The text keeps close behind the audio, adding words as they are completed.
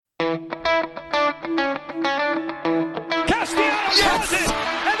Castellanos has it,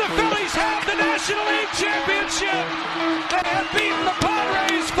 and the Phillies have the National League Championship. They have beaten the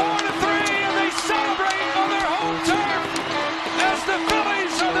Padres 4-3, and they celebrate on their home turf as the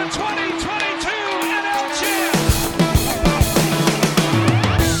Phillies are the 2022 NL champs.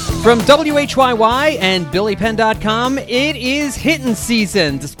 From WHYY and BillyPenn.com, it is hittin'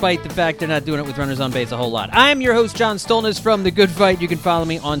 season, despite the fact they're not doing it with runners on base a whole lot. I'm your host, John Stolnis from The Good Fight. You can follow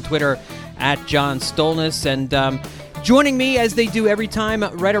me on Twitter at John Stolnis. And joining me, as they do every time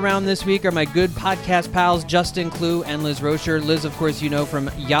right around this week, are my good podcast pals, Justin, Klugh, and Liz Roscher. Liz, of course, you know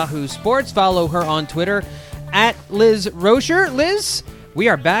from Yahoo Sports. Follow her on Twitter at Liz Roscher. Liz, we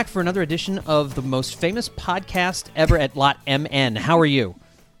are back for another edition of the most famous podcast ever at Lot MN. How are you?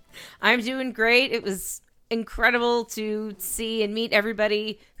 I'm doing great. It was incredible to see and meet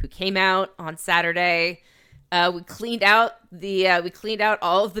everybody who came out on Saturday. We cleaned out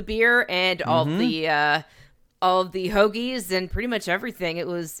all of the beer and all of the hoagies and pretty much everything. It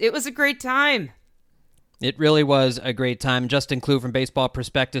was a great time. It really was a great time. Justin Klugh from Baseball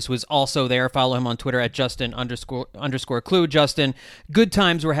Prospectus was also there. Follow him on Twitter at Justin_Klugh. Justin, good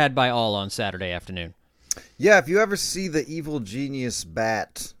times were had by all on Saturday afternoon. Yeah, if you ever see the Evil Genius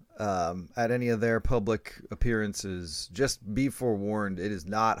bat at any of their public appearances, just be forewarned, it is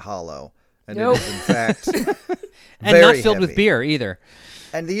not hollow. And nope. It is, in fact, and not filled heavy. with beer either.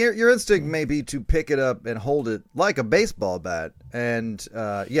 And your instinct may be to pick it up and hold it like a baseball bat. And,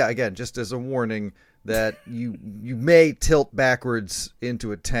 again, just as a warning that you may tilt backwards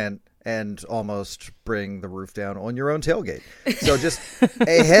into a tent and almost bring the roof down on your own tailgate. So just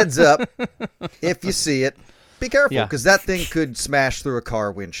a heads up, if you see it, be careful, because that thing could smash through a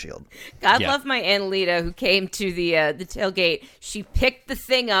car windshield. God love my Aunt Lita, who came to the tailgate. She picked the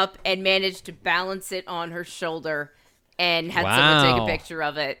thing up and managed to balance it on her shoulder and had someone take a picture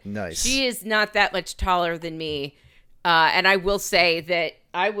of it. Nice. She is not that much taller than me. And I will say that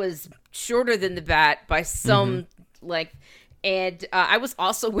I was shorter than the bat by some, and I was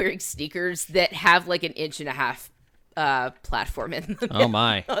also wearing sneakers that have like an 1.5 platform in them. Oh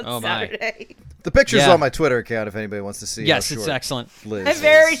my! Saturday. The picture's on my Twitter account if anybody wants to see. Yes, it's excellent. Liz I'm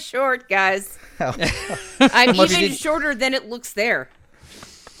very short, guys. I'm even shorter than it looks there.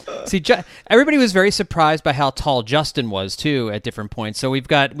 See, everybody was very surprised by how tall Justin was too at different points. So we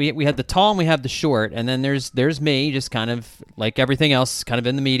had the tall and we have the short, and then there's me, just kind of like everything else, kind of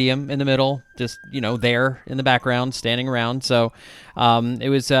in the medium, in the middle, just there in the background, standing around. So it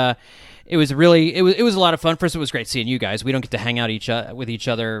was a lot of fun. First, it was great seeing you guys. We don't get to hang out with each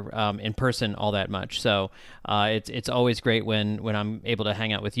other in person all that much, so it's always great when I'm able to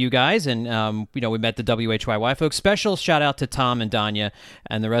hang out with you guys. And we met the WHYY folks. Special shout out to Tom and Danya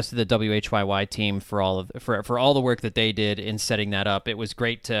and the rest of the WHYY team for all the work that they did in setting that up. It was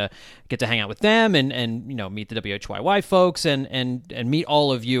great to get to hang out with them and meet the WHYY folks and meet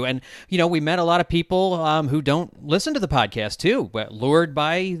all of you. And we met a lot of people who don't listen to the podcast too, but lured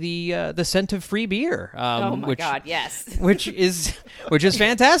by the scent of free beer. Oh my God, yes. which is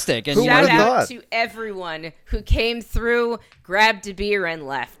fantastic. And shout out to everyone who came through, grabbed a beer, and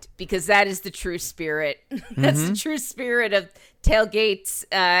left, because that is the true spirit. That's the true spirit of tailgates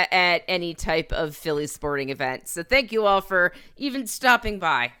at any type of Phillies sporting event. So thank you all for even stopping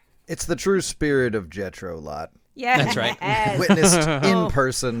by. It's the true spirit of Jetro Lot. Yeah, that's right. Witnessed in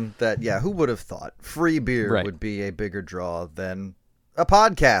person that, who would have thought free beer would be a bigger draw than a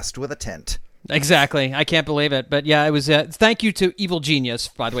podcast with a tent. Exactly. I can't believe it. But it was thank you to Evil Genius,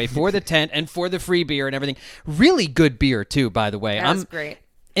 by the way, for the tent and for the free beer and everything. Really good beer, too, by the way. That's great.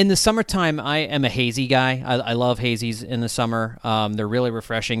 In the summertime, I am a hazy guy. I love hazies in the summer. They're really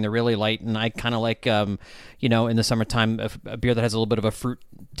refreshing. They're really light. And I kind of like, in the summertime, a beer that has a little bit of a fruit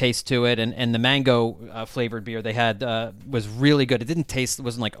taste to it. And the mango flavored beer they had was really good. It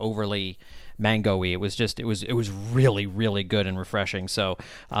wasn't like overly mango-y. It was really, really good and refreshing. So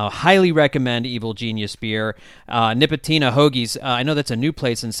highly recommend Evil Genius beer. Nipotina Hoagies, I know that's a new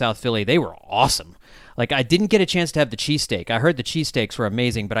place in South Philly. They were awesome. Like, I didn't get a chance to have the cheesesteak. I heard the cheesesteaks were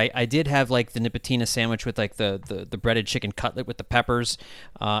amazing, but I did have like the Nipotina sandwich with like the breaded chicken cutlet with the peppers,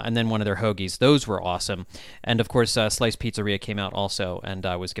 and then one of their hoagies. Those were awesome. And of course, Slice Pizzeria came out also, and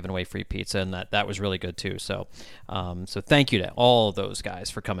was giving away free pizza, and that was really good too. So thank you to all of those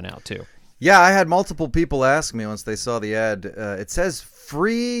guys for coming out too. Yeah, I had multiple people ask me once they saw the ad. It says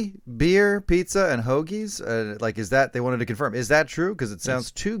free beer, pizza, and hoagies. Is that, they wanted to confirm, is that true? Because it sounds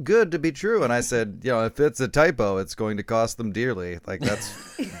too good to be true. And I said, if it's a typo, it's going to cost them dearly. Like,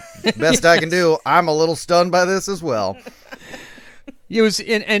 that's the best I can do. I'm a little stunned by this as well. It was,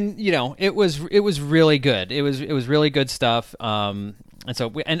 it was really good. It was really good stuff.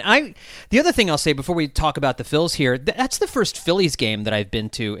 The other thing I'll say before we talk about the Phils here, that's the first Phillies game that I've been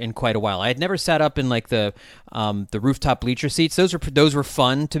to in quite a while. I had never sat up in like the rooftop bleacher seats. Those were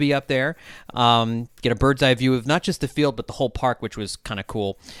fun to be up there. Get a bird's eye view of not just the field but the whole park, which was kind of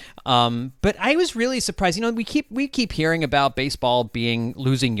cool. But I was really surprised. We keep hearing about baseball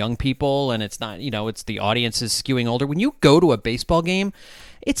losing young people, and it's not. It's the audience is skewing older. When you go to a baseball game,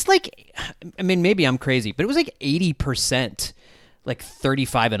 it's like, I mean, maybe I'm crazy, but it was like 80%. Like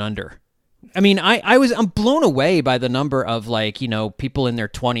 35 and under. I mean, I'm blown away by the number of people in their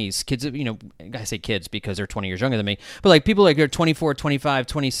 20s, kids, I say kids because they're 20 years younger than me, but like people like they're 24, 25,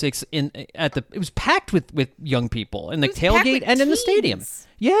 26 it was packed with young people in the tailgate and in the stadium.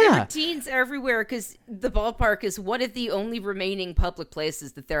 Yeah. There were teens everywhere because the ballpark is one of the only remaining public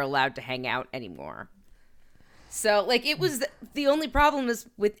places that they're allowed to hang out anymore. So, it was the only problem is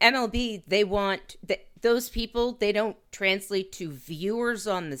with MLB, they want those people, they don't translate to viewers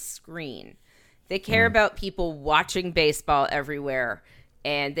on the screen. They care about people watching baseball everywhere,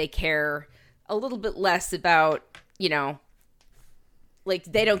 and they care a little bit less about, they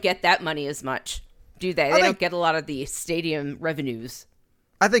don't get that money as much, do they? They don't get a lot of the stadium revenues.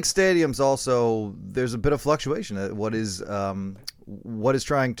 I think stadiums also, there's a bit of fluctuation. What is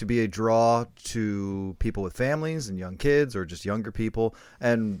trying to be a draw to people with families and young kids or just younger people,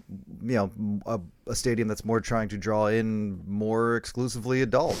 and a stadium that's more trying to draw in more exclusively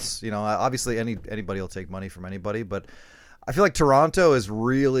adults. Obviously anybody will take money from anybody, but I feel like Toronto is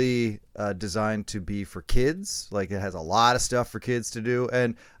really designed to be for kids. Like, it has a lot of stuff for kids to do.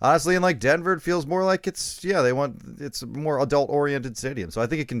 And honestly, in Denver, it feels more like it's a more adult-oriented stadium. So I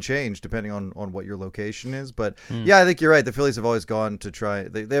think it can change depending on what your location is. But yeah, I think you're right. The Phillies have always gone to try.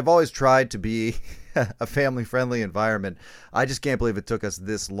 They've always tried to be a family-friendly environment. I just can't believe it took us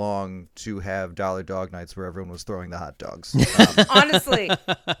this long to have dollar dog nights where everyone was throwing the hot dogs. Honestly,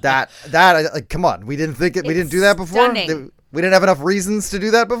 come on, we didn't think it. We didn't do that before. Stunning. We didn't have enough reasons to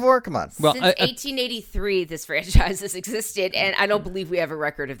do that before. Come on. Well, since 1883, this franchise has existed, and I don't believe we have a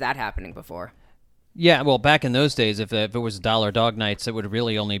record of that happening before. Yeah, well, back in those days, if it was dollar dog nights, it would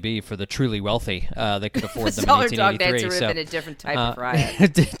really only be for the truly wealthy that could afford them in 1883. Dollar dog nights would have been a different type of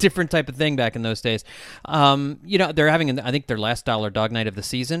riot. Different type of thing back in those days. They're having, I think their last dollar dog night of the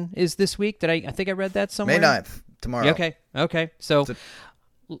season is this week. I think I read that somewhere? May 9th, tomorrow. Okay. So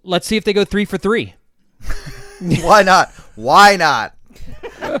let's see if they go 3 for 3. Why not?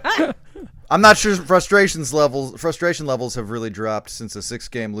 I'm not sure frustration levels have really dropped since a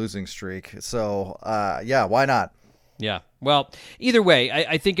 6-game losing streak. So, yeah, why not? Yeah. Well, either way,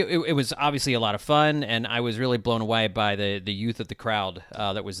 I think it was obviously a lot of fun, and I was really blown away by the youth of the crowd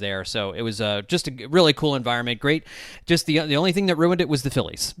that was there. So it was just a really cool environment. Great. Just the only thing that ruined it was the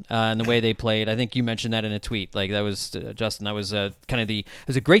Phillies and the way they played. I think you mentioned that in a tweet. Like, that was Justin. That was it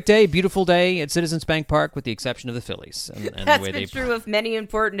was a great day, beautiful day at Citizens Bank Park, with the exception of the Phillies. And That's the way been true of many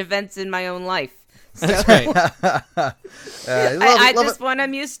important events in my own life. So. That's right.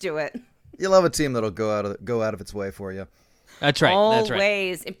 I'm used to it. You love a team that'll go out of its way for you. That's right. Always. That's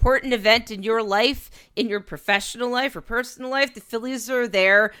right. Important event in your life, in your professional life or personal life. The Phillies are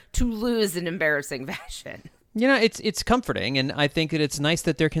there to lose in embarrassing fashion. It's comforting, and I think that it's nice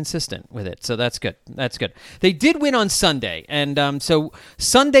that they're consistent with it. So that's good. That's good. They did win on Sunday, and so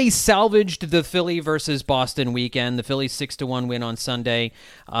Sunday salvaged the Philly versus Boston weekend. The Phillies 6-1 win on Sunday.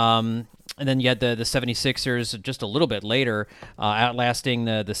 And then you had the 76ers just a little bit later, outlasting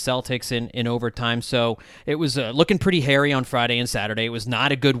the Celtics in overtime. So it was looking pretty hairy on Friday and Saturday. It was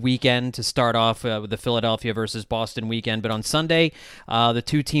not a good weekend to start off with the Philadelphia versus Boston weekend. But on Sunday, the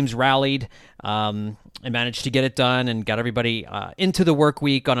two teams rallied and managed to get it done and got everybody into the work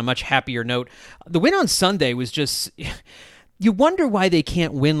week on a much happier note. The win on Sunday was just... You wonder why they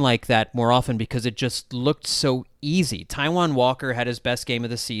can't win like that more often, because it just looked so easy. Taijuan Walker had his best game of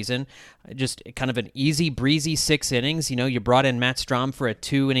the season. Just kind of an easy, breezy 6 innings. You brought in Matt Strahm for a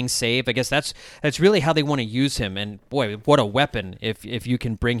 2-inning save. I guess that's really how they want to use him. And boy, what a weapon if you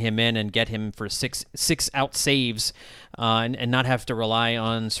can bring him in and get him for six out saves and not have to rely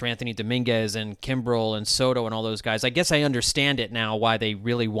on Seranthony Dominguez and Kimbrel and Soto and all those guys. I guess I understand it now why they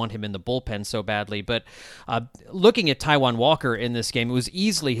really want him in the bullpen so badly. But looking at Taijuan Walker in this game, it was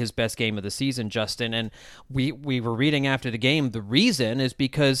easily his best game of the season, Justin. And we were reading after the game, the reason is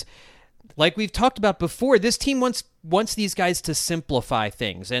because like we've talked about before, this team wants these guys to simplify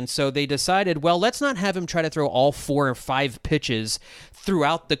things. And so they decided, well, let's not have him try to throw all 4 or 5 pitches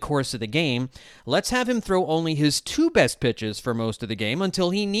throughout the course of the game. Let's have him throw only his 2 best pitches for most of the game until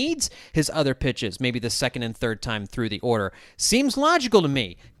he needs his other pitches, maybe the second and third time through the order. Seems logical to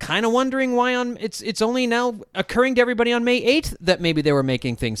me. Kind of wondering why it's only now occurring to everybody on May 8th that maybe they were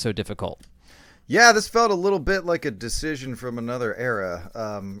making things so difficult. Yeah, this felt a little bit like a decision from another era,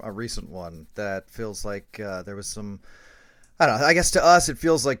 a recent one that feels like there was some, I don't know, I guess to us it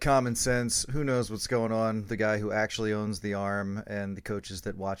feels like common sense. Who knows what's going on? The guy who actually owns the arm and the coaches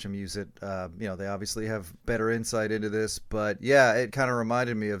that watch him use it, they obviously have better insight into this. But yeah, it kind of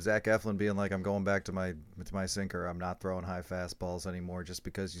reminded me of Zach Eflin being like, I'm going back to my sinker. I'm not throwing high fastballs anymore just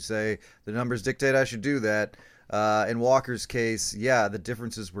because you say the numbers dictate I should do that. In Walker's case, yeah, the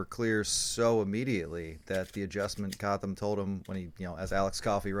differences were clear so immediately that the adjustment Cotham told him when he, as Alex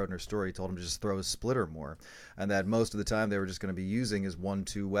Coffey wrote in her story, told him to just throw his splitter more, and that most of the time they were just going to be using his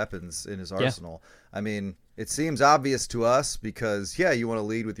 1-2 weapons in his arsenal. I mean, it seems obvious to us because, yeah, you want to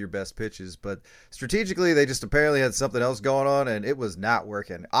lead with your best pitches, but strategically they just apparently had something else going on, and it was not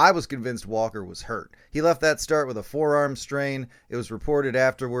working. I was convinced Walker was hurt. He left that start with a forearm strain. It was reported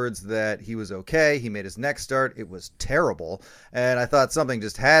afterwards that he was okay. He made his next start. It was terrible, and I thought something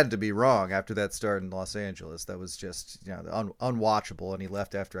just had to be wrong after that start in Los Angeles. That was just unwatchable, and he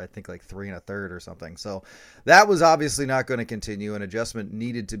left after I think like 3 1/3 or something. So that was obviously not going to continue. An adjustment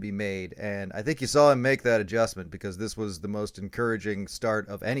needed to be made, and I think you saw him make that adjustment because this was the most encouraging start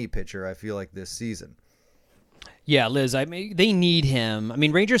of any pitcher, I feel like, this season. Yeah, Liz, I mean, they need him. I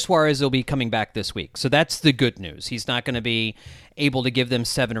mean, Ranger Suarez will be coming back this week, so that's the good news. He's not going to be able to give them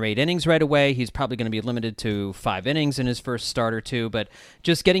 7 or 8 innings right away. He's probably going to be limited to 5 innings in his first start or 2, but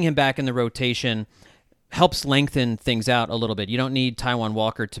just getting him back in the rotation helps lengthen things out a little bit. You don't need Taijuan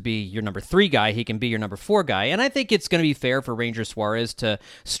Walker to be your number 3 guy. He can be your number 4 guy. And I think it's going to be fair for Ranger Suarez to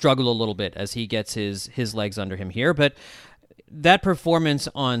struggle a little bit as he gets his legs under him here. But that performance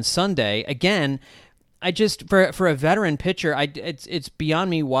on Sunday, again, I just for a veteran pitcher, it's beyond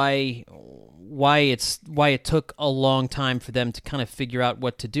me why it took a long time for them to kind of figure out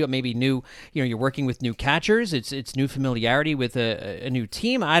what to do. Maybe you're working with new catchers. It's new familiarity with a new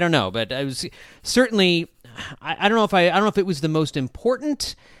team. I don't know, but I was certainly I don't know if it was the most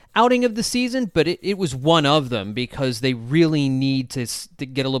important outing of the season, but it was one of them because they really need to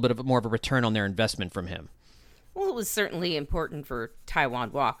get a little bit more of a return on their investment from him. Well, it was certainly important for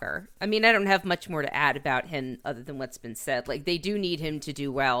Taijuan Walker. I mean, I don't have much more to add about him other than what's been said. Like, they do need him to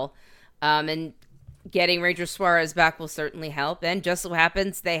do well. And getting Ranger Suarez back will certainly help. And just so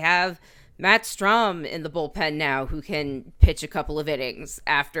happens they have Matt Strahm in the bullpen now who can pitch a couple of innings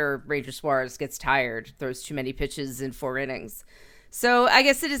after Ranger Suarez gets tired, throws too many pitches in 4 innings. So I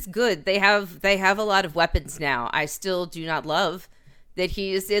guess it is good. They have a lot of weapons now. I still do not love that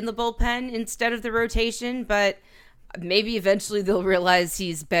he is in the bullpen instead of the rotation, but maybe eventually they'll realize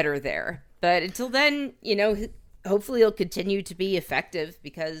he's better there. But until then, hopefully he'll continue to be effective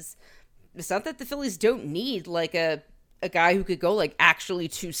because it's not that the Phillies don't need like a guy who could go like actually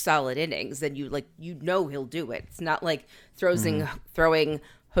 2 solid innings and he'll do it. It's not like throwing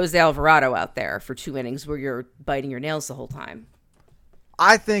Jose Alvarado out there for 2 innings where you're biting your nails the whole time.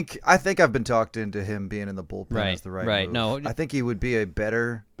 I think I've been talked into him being in the bullpen as the right move. No, I think he would be a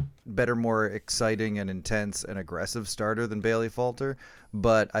better, more exciting and intense and aggressive starter than Bailey Falter.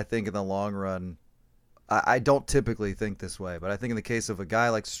 But I think in the long run, I don't typically think this way. But I think in the case of a guy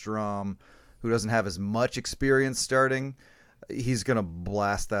like Strahm, who doesn't have as much experience starting, he's going to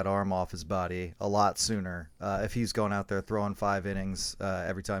blast that arm off his body a lot sooner. If he's going out there throwing 5 innings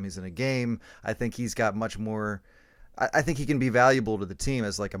every time he's in a game, I think he's got much more. I think he can be valuable to the team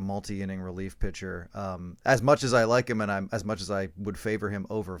as like a multi-inning relief pitcher. As much as I like him and as much as I would favor him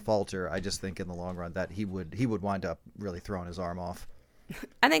over Falter, I just think in the long run that he would wind up really throwing his arm off.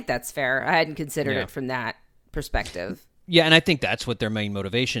 I think that's fair. I hadn't considered it from that perspective. Yeah, and I think that's what their main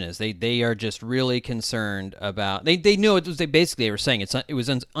motivation is. They are just really concerned about. They knew it was. They were saying it was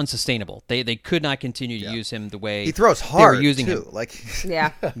unsustainable. They could not continue to use him the way he throws hard they were using too.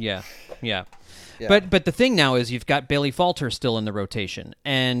 Him. Yeah. But the thing now is you've got Bailey Falter still in the rotation,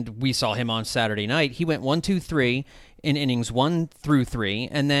 and we saw him on Saturday night. He went 1-2-3 in innings 1 through 3,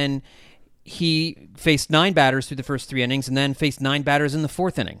 and then he faced 9 batters through the first 3 innings, and then faced 9 batters in the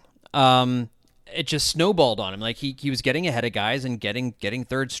 4th inning. it just snowballed on him. Like he was getting ahead of guys and getting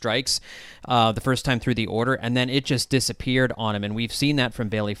third strikes the first time through the order, and then it just disappeared on him. And we've seen that from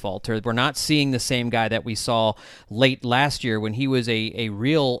Bailey Falter. We're not seeing the same guy that we saw late last year when he was a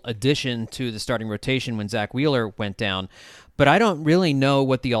real addition to the starting rotation when Zach Wheeler went down. But I don't really know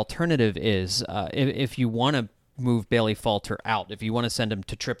what the alternative is if you want to move Bailey Falter out, if you want to send him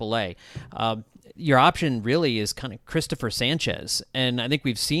to AAA. Your option really is kind of Christopher Sanchez. And I think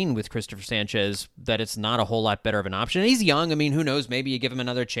we've seen with Christopher Sanchez that it's not a whole lot better of an option. And he's young. I mean, who knows? Maybe you give him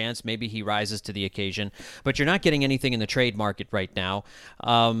another chance. Maybe he rises to the occasion. But you're not getting anything in the trade market right now.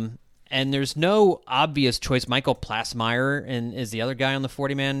 And there's no obvious choice. Michael Plasmeyer is the other guy on the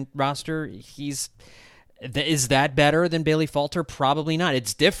 40-man roster. Is that better than Bailey Falter? Probably not.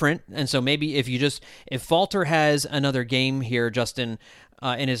 It's different. And so maybe if Falter has another game here, Justin,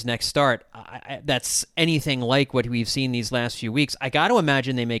 in his next start, that's anything like what we've seen these last few weeks, I got to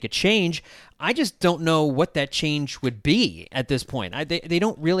imagine they make a change. I just don't know what that change would be at this point. They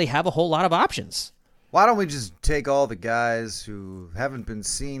don't really have a whole lot of options. Why don't we just take all the guys who haven't been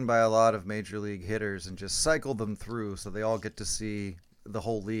seen by a lot of major league hitters and just cycle them through so they all get to see the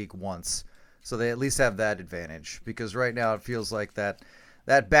whole league once? So they at least have that advantage, because right now it feels like that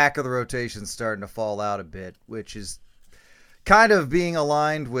back of the rotation is starting to fall out a bit, which is kind of being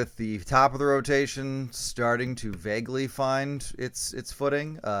aligned with the top of the rotation starting to vaguely find its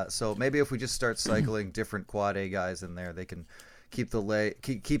footing. So maybe if we just start cycling different quad A guys in there, they can keep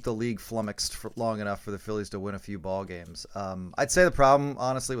the league flummoxed for long enough for the Phillies to win a few ball games. I'd say the problem,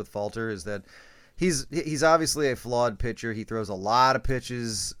 honestly, with Falter is that he's obviously a flawed pitcher. He throws a lot of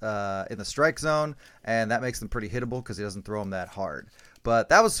pitches in the strike zone, and that makes them pretty hittable because he doesn't throw them that hard. But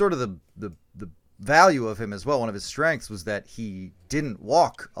that was sort of the value of him as well. One of his strengths was that he didn't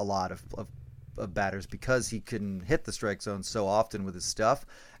walk a lot of batters because he couldn't hit the strike zone so often with his stuff.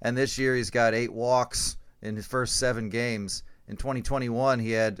 And this year he's got 8 walks in his first 7 games. In 2021, he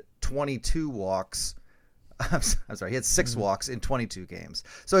had 22 walks. I'm sorry, he had 6 walks in 22 games.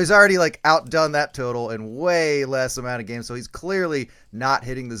 So he's already outdone that total in way less amount of games. So he's clearly not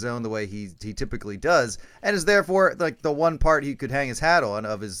hitting the zone the way he typically does, and is therefore the one part he could hang his hat on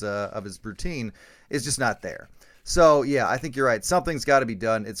of his routine is just not there. So yeah, I think you're right. Something's got to be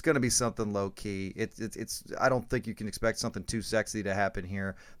done. It's going to be something low key. It's I don't think you can expect something too sexy to happen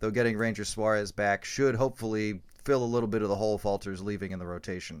here. Though getting Ranger Suarez back should hopefully fill a little bit of the hole Falter's leaving in the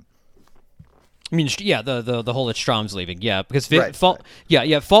rotation. I mean, yeah, the hole that Strom's leaving, yeah, because right.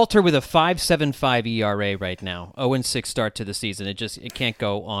 Falter with a 5.75 ERA right now, 0-6 start to the season. It can't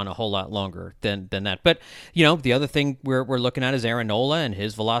go on a whole lot longer than that. But the other thing we're looking at is Aaron Nola and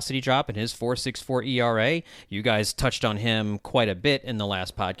his velocity drop and his 4.64 ERA. You guys touched on him quite a bit in the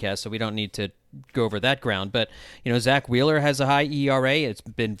last podcast, so we don't need to go over that ground. But Zach Wheeler has a high ERA. It's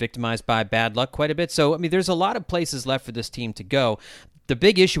been victimized by bad luck quite a bit. So I mean, there's a lot of places left for this team to go. The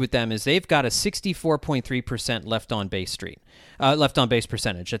big issue with them is they've got a 64.3% left on base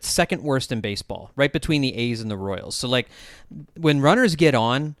percentage. That's second worst in baseball, right between the A's and the Royals. So when runners get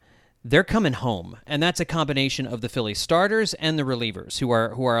on, they're coming home, and that's a combination of the Phillies starters and the relievers who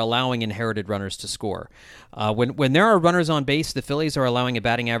are allowing inherited runners to score. When there are runners on base, the Phillies are allowing a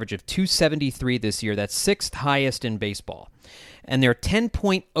batting average of 273 this year. That's 6th highest in baseball. And their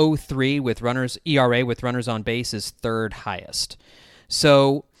 10.03 with runners ERA with runners on base is 3rd highest.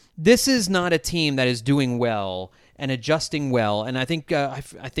 So this is not a team that is doing well and adjusting well. And I think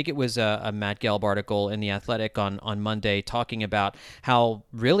it was a Matt Gelb article in The Athletic on Monday talking about how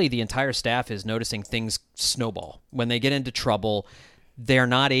really the entire staff is noticing things snowball. When they get into trouble, they're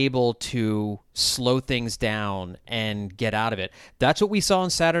not able to slow things down and get out of it. That's what we saw on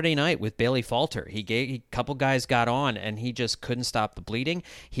Saturday night with Bailey Falter. A couple guys got on, and he just couldn't stop the bleeding.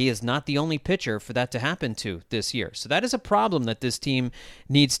 He is not the only pitcher for that to happen to this year. So that is a problem that this team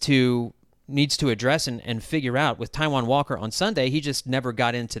needs to address and figure out. With Taijuan Walker on Sunday, he just never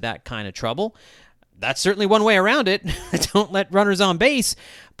got into that kind of trouble. That's certainly one way around it. Don't let runners on base,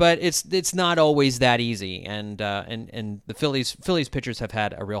 but it's not always that easy. And the Phillies pitchers have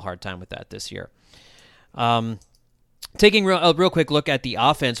had a real hard time with that this year. Taking a real quick look at the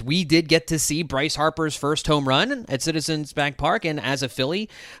offense, we did get to see Bryce Harper's first home run at Citizens Bank Park, and as a Philly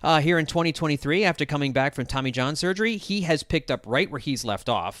here in 2023, after coming back from Tommy John surgery, he has picked up right where he's left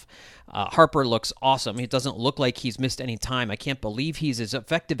off. Harper looks awesome. It doesn't look like he's missed any time. I can't believe he's as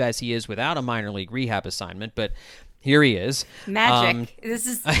effective as he is without a minor league rehab assignment, but here he is. Magic. This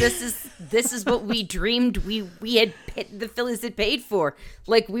is what we dreamed the Phillies had paid for.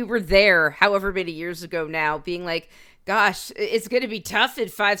 We were there however many years ago now, being like, gosh, it's going to be tough in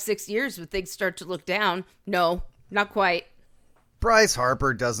 5-6 years when things start to look down. No, not quite. Bryce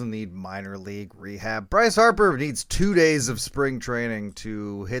Harper doesn't need minor league rehab. Bryce Harper needs 2 days of spring training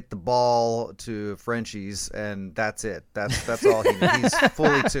to hit the ball to Frenchies, and that's it. That's all he needs. He's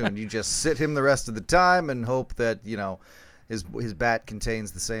fully tuned. You just sit him the rest of the time and hope that, his bat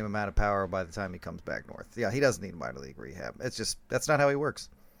contains the same amount of power by the time he comes back north. Yeah, he doesn't need minor league rehab. That's not how he works.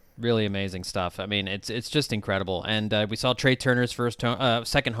 Really amazing stuff. I mean, it's just incredible. And we saw Trey Turner's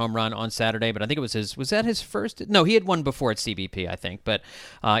second home run on Saturday, but I think it was that his first? No, he had one before at CBP, I think. But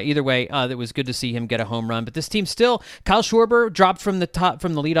either way, it was good to see him get a home run. But this team still, Kyle Schwarber dropped from the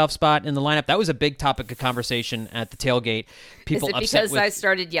leadoff spot in the lineup. That was a big topic of conversation at the tailgate. People Is it upset because I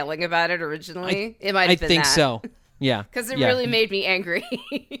started yelling about it originally? It might have been I think that. so. Yeah, because it really made me angry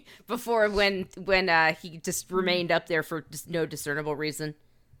before when he just remained up there for just no discernible reason.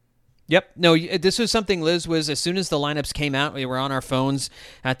 Yep. No, this was something Liz was, as soon as the lineups came out, we were on our phones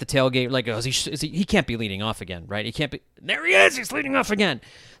at the tailgate, like, he can't be leading off again, right? He can't be. There he is. He's leading off again.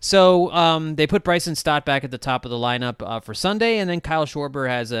 So they put Bryson Stott back at the top of the lineup for Sunday, and then Kyle Schwarber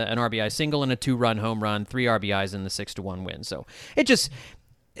has an RBI single and a 2-run home run, 3 RBIs in the 6-1 win. So it just,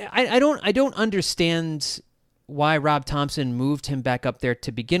 I don't understand why Rob Thompson moved him back up there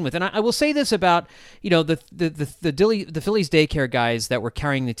to begin with. And I will say this about, the Phillies daycare guys that were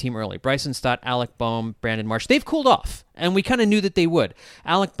carrying the team early. Bryson Stott, Alec Boehm, Brandon Marsh. They've cooled off, and we kind of knew that they would.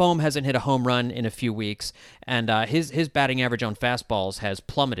 Alec Boehm hasn't hit a home run in a few weeks, and his batting average on fastballs has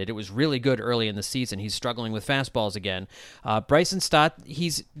plummeted. It was really good early in the season. He's struggling with fastballs again. Bryson Stott,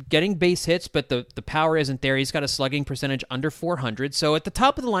 he's getting base hits, but the power isn't there. He's got a slugging percentage under 400. So at the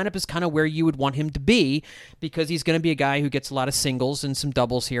top of the lineup is kind of where you would want him to be, because he's going to be a guy who gets a lot of singles and some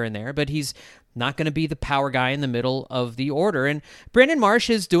doubles here and there, but he's not going to be the power guy in the middle of the order. And Brandon Marsh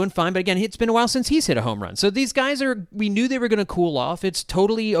is doing fine, but again, it's been a while since he's hit a home run. So these guys we knew they were going to cool off. It's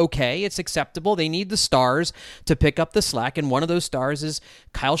totally okay. It's acceptable. They need the stars to pick up the slack, and one of those stars is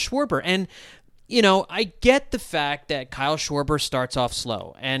Kyle Schwarber. And I get the fact that Kyle Schwarber starts off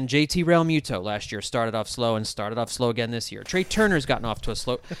slow, and JT Realmuto last year started off slow and started off slow again this year. Trey Turner's gotten off to a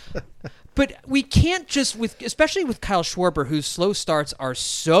slow... But we can't just, especially with Kyle Schwarber, whose slow starts are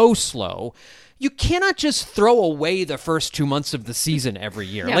so slow, you cannot just throw away the first 2 months of the season every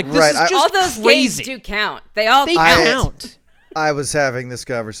year. Yeah, like, this is just all those crazy. games do count. They all count. I was having this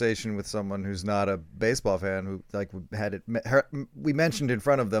conversation with someone who's not a baseball fan, who had it. We mentioned in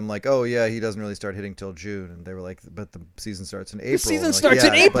front of them, like, oh yeah, he doesn't really start hitting till June, and they were like, but the season starts in April. The season starts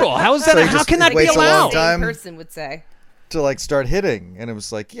in April. How is that? So how can that be allowed? The same person would say. To start hitting, and it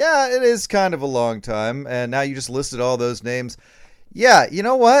was like, yeah, it is kind of a long time. And now you just listed all those names. Yeah, you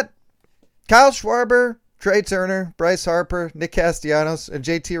know what? Kyle Schwarber, Trey Turner, Bryce Harper, Nick Castellanos, and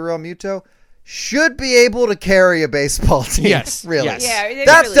JT Realmuto should be able to carry a baseball team. Yes, really. Yes. Yeah,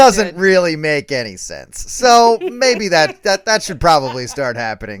 that really doesn't really make any sense. So maybe that should probably start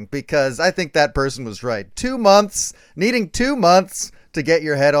happening, because I think that person was right. 2 months, needing 2 months to get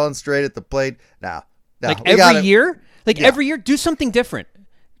your head on straight at the plate. Now, every year. Every year, do something different.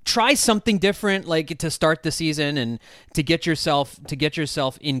 Try something different, to start the season and to get yourself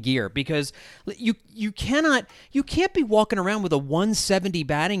in gear, because you can't be walking around with a 170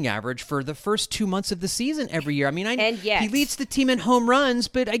 batting average for the first 2 months of the season every year. I mean, he leads the team in home runs,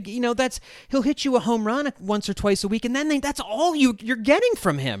 but he'll hit you a home run once or twice a week, and then that's all you're getting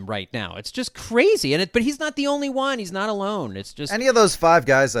from him right now. It's just crazy, but he's not the only one. He's not alone. It's just any of those 5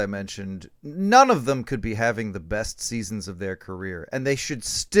 guys I mentioned, none of them could be having the best seasons of their career, and they should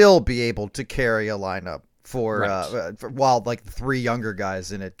still be able to carry a lineup while 3 younger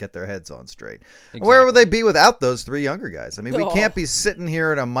guys in it get their heads on straight. Exactly. Where would they be without those 3 younger guys? I mean, we can't be sitting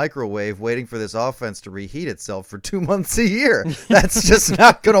here in a microwave waiting for this offense to reheat itself for 2 months a year. That's just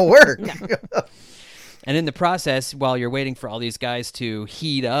not going to work. No. And in the process, while you're waiting for all these guys to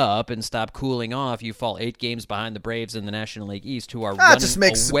heat up and stop cooling off, you fall 8 games behind the Braves in the National League East, who are running away with the division.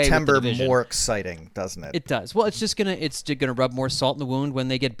 It just makes September more exciting, doesn't it? It does. Well, it's gonna rub more salt in the wound when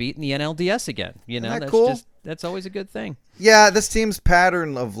they get beat in the NLDS again. Isn't that cool? That's always a good thing. Yeah, this team's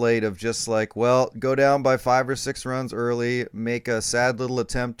pattern of late of just go down by 5 or 6 runs early, make a sad little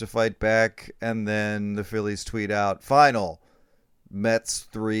attempt to fight back, and then the Phillies tweet out, final. Mets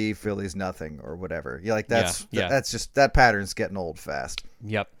 3, Phillies nothing, or whatever. That's just that pattern's getting old fast.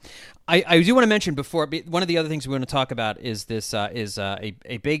 Yep. I do want to mention before, one of the other things we want to talk about is this a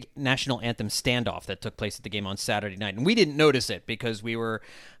big national anthem standoff that took place at the game on Saturday night, and we didn't notice it because we were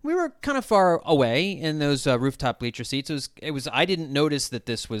kind of far away in those rooftop bleacher seats. I didn't notice that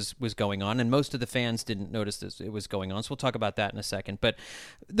this was going on, and most of the fans didn't notice it was going on. So we'll talk about that in a second. But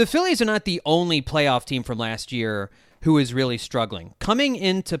the Phillies are not the only playoff team from last year who is really struggling. Coming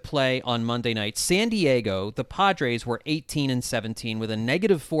into play on Monday night, San Diego, the Padres were 18-17 with a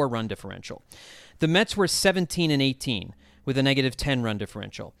 -4 run differential. The Mets were 17-18 with a -10 run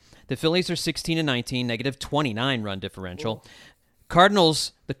differential. The Phillies are 16-19, -29 run differential.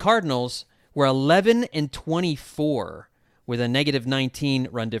 The Cardinals were 11-24 with a -19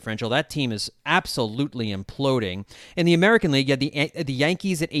 run differential. That team is absolutely imploding. In the American League, you had the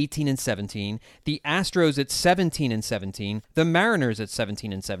Yankees at 18-17, the Astros at 17-17, the Mariners at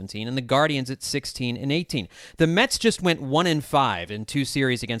 17-17, and the Guardians at 16-18. The Mets just went 1-5 in 2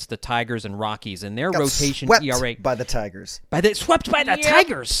 series against the Tigers and Rockies, and their rotation ERA by the Tigers. Swept by the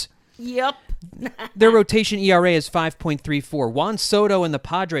Tigers. Yep. Their rotation ERA is 5.34. Juan Soto in the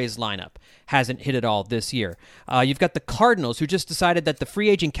Padres lineup hasn't hit it all this year. You've got the Cardinals, who just decided that the free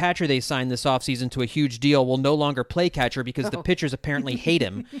agent catcher they signed this offseason to a huge deal will no longer play catcher because the pitchers apparently hate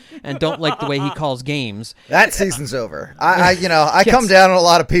him and don't like the way he calls games. That season's over. I come down on a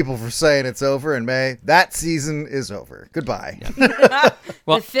lot of people for saying it's over in May. That season is over. Goodbye. Yeah.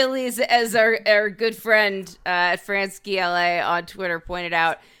 Well, the Phillies, as our good friend Fransky LA on Twitter pointed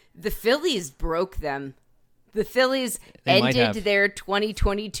out, the Phillies broke them. The Phillies ended their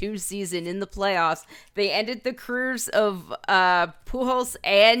 2022 season in the playoffs. They ended the careers of Pujols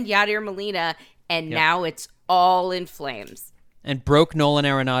and Yadier Molina, and now it's all in flames. And broke Nolan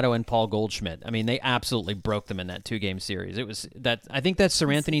Arenado and Paul Goldschmidt. I mean, they absolutely broke them in that 2-game series. It was that. I think that's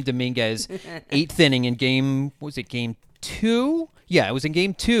Seranthony Dominguez 8th inning in game 2? Yeah, it was in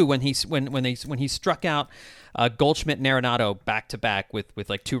game 2 when he struck out Goldschmidt and Arenado back to back with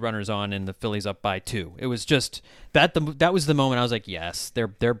like 2 runners on and the Phillies up by 2. It was just that was the moment I was like, yes,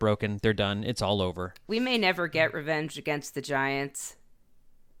 they're broken, they're done, it's all over. We may never get revenge against the Giants,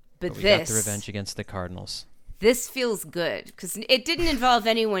 but we got the revenge against the Cardinals. This feels good because it didn't involve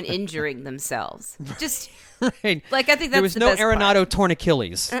anyone injuring themselves. Just right. Like I think that's there was the no best Arenado part. torn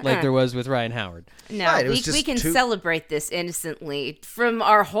Achilles like there was with Ryan Howard. No, right, we can celebrate this innocently from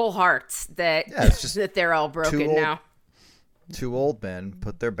our whole hearts that that they're all broken now. 2 old men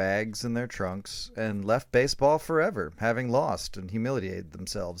put their bags in their trunks and left baseball forever, having lost and humiliated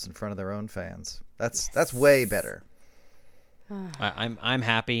themselves in front of their own fans. That's way better. I'm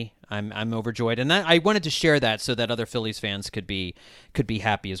happy. I'm overjoyed, and I wanted to share that so that other Phillies fans could be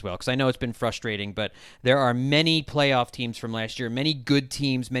happy as well. Because I know it's been frustrating, but there are many playoff teams from last year, many good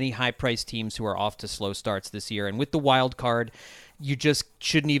teams, many high-priced teams who are off to slow starts this year. And with the wild card, you just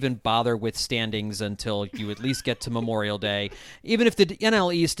shouldn't even bother with standings until you at least get to Memorial Day. Even if the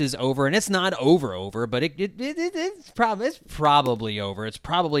NL East is over, and it's not over, but it's probably over. It's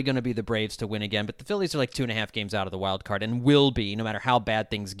probably going to be the Braves to win again. But the Phillies are like 2.5 games out of the wild card and will be, no matter how bad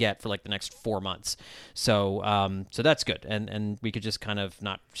things get, for like the next 4 months. So that's good, and we could just kind of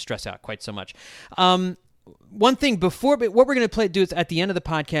not stress out quite so much. One thing before, but what we're going to do is at the end of the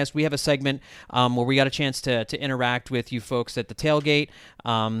podcast, we have a segment where we got a chance to interact with you folks at the tailgate.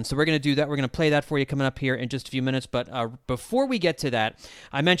 So we're going to do that. We're going to play that for you coming up here in just a few minutes. But before we get to that,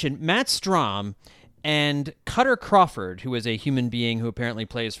 I mentioned Matt Strahm and Cutter Crawford, who is a human being who apparently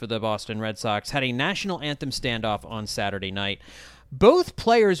plays for the Boston Red Sox, had a national anthem standoff on Saturday night. Both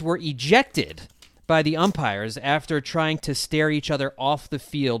players were ejected by the umpires after trying to stare each other off the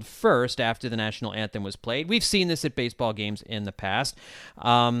field first after the national anthem was played. We've seen this at baseball games in the past.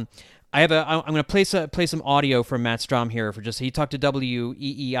 I'm going to play some audio from Matt Strahm here he talked to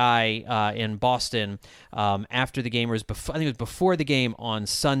WHYY in Boston after the game, I think it was before the game on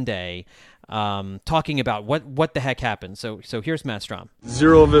Sunday, talking about what the heck happened. So here's Matt Strahm.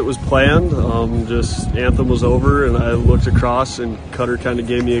 0 of it was planned. Just anthem was over, and I looked across, and Cutter kind of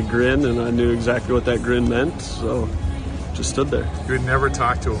gave me a grin, and I knew exactly what that grin meant. So just stood there. You had never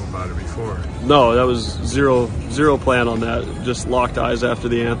talked to him about it before? No, that was zero plan on that. Just locked eyes after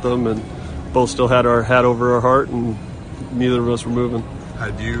the anthem, and both still had our hat over our heart, and neither of us were moving.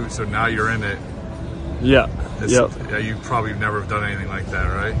 So now you're in it. Yeah. Yep. Yeah, you probably never have done anything like that,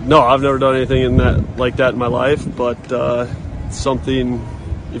 right? No, I've never done anything like that in my life, but something,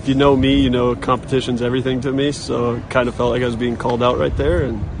 if you know me, you know competition's everything to me, so it kind of felt like I was being called out right there,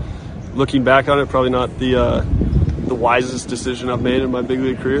 and looking back on it, probably not the wisest decision I've made in my big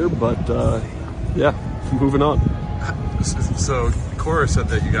league career, but moving on. So Cora said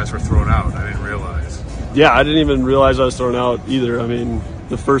that you guys were thrown out. I didn't realize. Yeah, I didn't even realize I was thrown out either. I mean,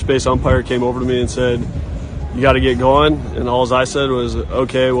 the first base umpire came over to me and said, "You got to get going." And all I said was,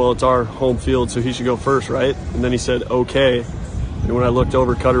 "Okay, well, it's our home field, so he should go first, right?" And then he said, "Okay." And when I looked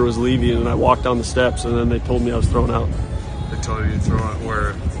over, Cutter was leaving, and I walked down the steps, and then they told me I was thrown out. They told you to throw out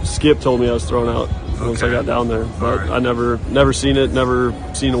where? Skip told me I was thrown out once I got down there. But right. I never seen it, never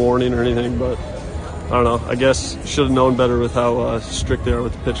seen a warning or anything. But I don't know. I guess should have known better with how strict they are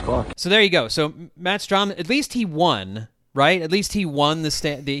with the pitch clock. So there you go. So Matt Strom, at least he won, right? At least he won the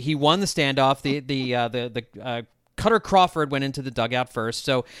standoff. The Cutter Crawford went into the dugout first,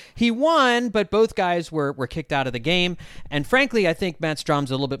 so he won, but both guys were kicked out of the game. And frankly, I think Matt Strom's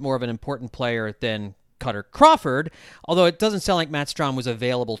a little bit more of an important player than Cutter Crawford, although it doesn't sound like Matt Strom was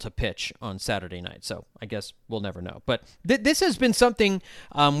available to pitch on Saturday night, so I guess we'll never know. But this has been something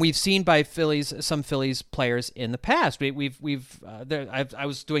we've seen by some Phillies players in the past. I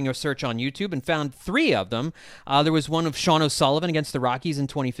was doing a search on YouTube and found 3 of them. There was one of Sean O'Sullivan against the Rockies in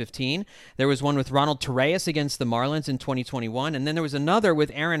 2015. There was one with Ronald Torreyes against the Marlins in 2021, and then there was another with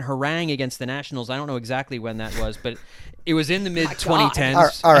Aaron Harang against the Nationals. I don't know exactly when that was, but it was in the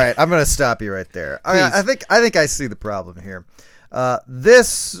mid-2010s. All right, I'm going to stop you right there. I think I see the problem here.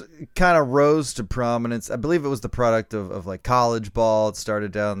 This kind of rose to prominence. I believe it was the product of like college ball. It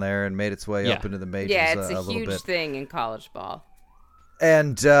started down there and made its way up into the majors. Yeah, it's a huge bit. thing in college ball.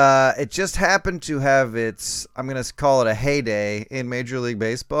 And it just happened to have its, I'm going to call it a heyday in Major League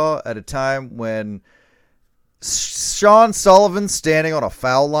Baseball at a time when Sean Sullivan standing on a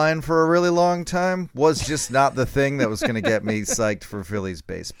foul line for a really long time was just not the thing that was going to get me psyched for Phillies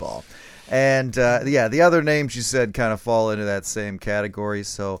baseball. And the other names you said kind of fall into that same category.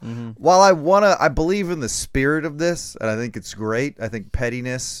 So while I believe in the spirit of this, and I think it's great. I think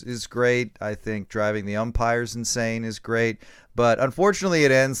pettiness is great. I think driving the umpires insane is great. But unfortunately,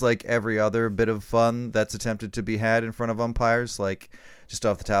 it ends like every other bit of fun that's attempted to be had in front of umpires. Like, just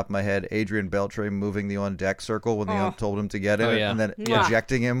off the top of my head, Adrian Beltre moving the on-deck circle when the ump told him to get in it, and then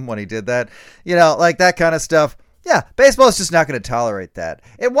ejecting him when he did that. You know, like that kind of stuff. Yeah, baseball is just not going to tolerate that.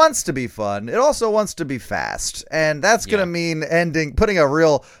 It wants to be fun. It also wants to be fast, and that's going to mean putting a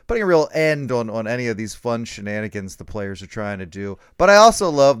real end on any of these fun shenanigans the players are trying to do. But I also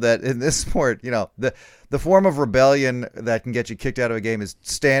love that in this sport, you know, the form of rebellion that can get you kicked out of a game is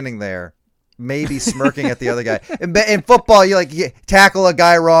standing there, maybe smirking at the other guy. In football, you tackle a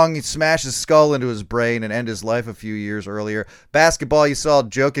guy wrong, you smash his skull into his brain and end his life a few years earlier. Basketball, you saw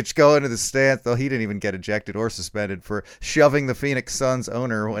Jokic go into the stands, though he didn't even get ejected or suspended for shoving the Phoenix Suns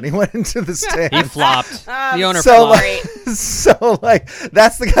owner when he went into the stands. He flopped. The owner flopped. So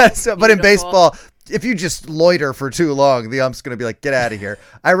that's the kind of stuff. But in baseball, if you just loiter for too long, the ump's going to be like, get out of here.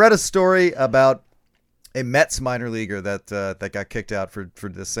 I read a story about a Mets minor leaguer that got kicked out for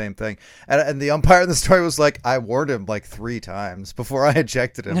the same thing. And the umpire in the story was like, I warned him like 3 times before I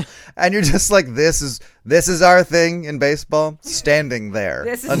ejected him. And you're just like, this is our thing in baseball, standing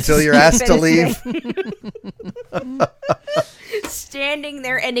there until you're asked to leave. Standing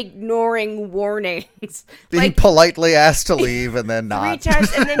there and ignoring warnings. Being politely asked to leave and then not. 3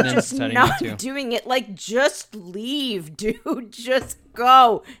 times and then just not doing it. Like, just leave, dude. Just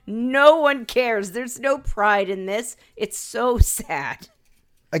go. No one cares. There's no pride in this. It's so sad.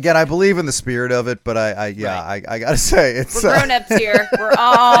 Again, I believe in the spirit of it, but I gotta say it's we're grown-ups here. We're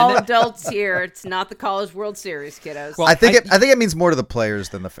all adults here. It's not the College World Series, kiddos. Well, I think it means more to the players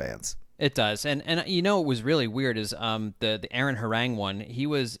than the fans. It does, and you know what was really weird is the Aaron Harang one. He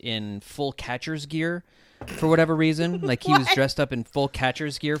was in full catcher's gear for whatever reason. Like he was dressed up in full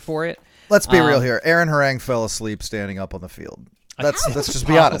catcher's gear for it. Let's be real here. Aaron Harang fell asleep standing up on the field. Let's just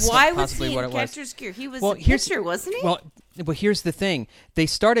be honest. Why was he in catcher's gear? He was a pitcher, wasn't he? Well, here's the thing. They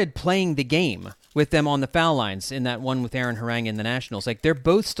started playing the game with them on the foul lines in that one with Aaron Harang in the Nationals. Like they're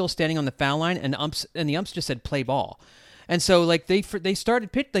both still standing on the foul line, and the umps just said play ball. And so, like they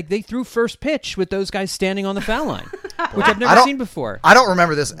started pitch, like they threw first pitch with those guys standing on the foul line, which I've never seen before. I don't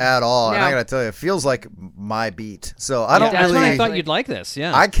remember this at all, and I gotta tell you, it feels like my beat. So I don't that's really. That's why I thought you'd like this.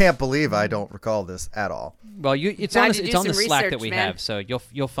 Yeah, I can't believe I don't recall this at all. Well, it's on the Slack that we have, so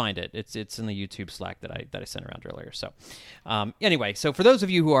you'll find it. It's in the YouTube Slack that I sent around earlier. So, anyway, so for those of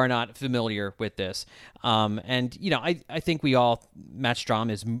you who are not familiar with this, and you know, I think Matt Strom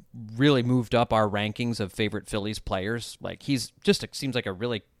has really moved up our rankings of favorite Phillies players. Like he's just seems like a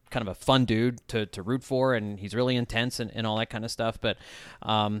really kind of a fun dude to root for, and he's really intense and all that kind of stuff. But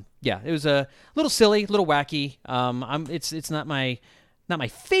it was a little silly, a little wacky. It's not not my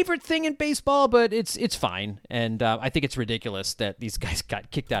favorite thing in baseball, but it's fine. And I think it's ridiculous that these guys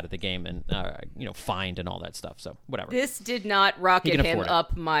got kicked out of the game and fined and all that stuff. So whatever. This did not rocket him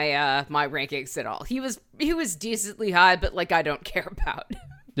up my my rankings at all. He was decently high, but like I don't care about.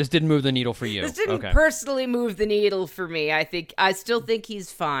 This didn't move the needle for you. This didn't personally move the needle for me. I still think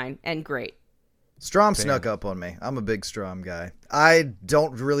he's fine and great. Strom snuck up on me. I'm a big Strom guy. I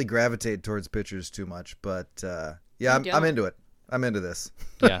don't really gravitate towards pitchers too much, but I'm into it. I'm into this.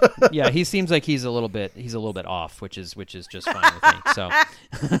 Yeah. He seems like he's a little bit off, which is just fine with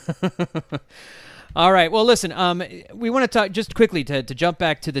me. So. All right. Well, listen, we want to talk just quickly to jump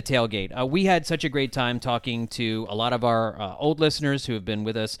back to the tailgate. We had such a great time talking to a lot of our old listeners who have been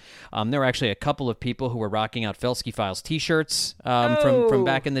with us. There were actually a couple of people who were rocking out Felsky Files T-shirts from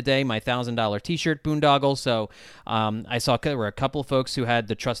back in the day, my $1,000 T-shirt boondoggle. So I saw there were a couple of folks who had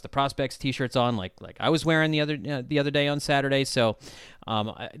the Trust the Prospects T-shirts on, like I was wearing the other day on Saturday. So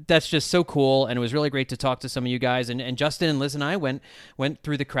that's just so cool, and it was really great to talk to some of you guys. And Justin and Liz and I went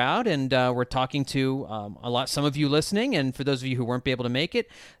through the crowd, and we're talking to some of you listening. And for those of you who weren't able to make it,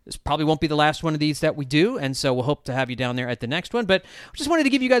 this probably won't be the last one of these that we do, and so we'll hope to have you down there at the next one. But I just wanted to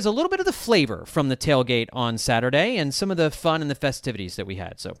give you guys a little bit of the flavor from the tailgate on Saturday and some of the fun and the festivities that we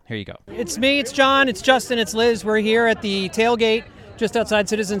had. So here you go. It's me, it's John, it's Justin, it's Liz. We're here at the tailgate just outside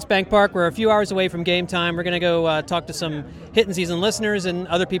Citizens Bank Park. We're a few hours away from game time. We're going to go talk to some Hittin' Season listeners and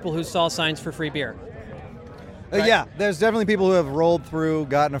other people who saw signs for free beer. Yeah, there's definitely people who have rolled through,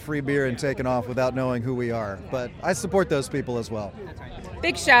 gotten a free beer, and taken off without knowing who we are. But I support those people as well.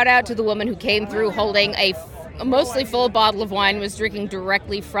 Big shout out to the woman who came through holding a mostly full bottle of wine, was drinking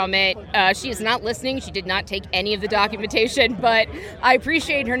directly from it. She is not listening. She did not take any of the documentation, but I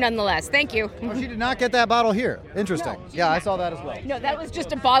appreciate her nonetheless. Thank you. Oh, she did not get that bottle here. Interesting. No, yeah, I saw that as well. No, that was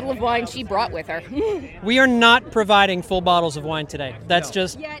just a bottle of wine she brought with her. We are not providing full bottles of wine today. That's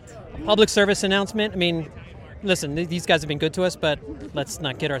just public service announcement. I mean, listen, these guys have been good to us, but let's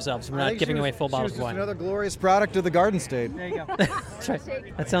not kid ourselves. We're not giving away full bottles of wine. Another glorious product of the Garden State. There you go. That's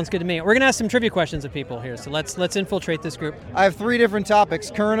right. That sounds good to me. We're going to ask some trivia questions of people here, so let's infiltrate this group. I have 3 different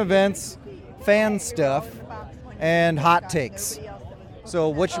topics: current events, fan stuff, and hot takes. So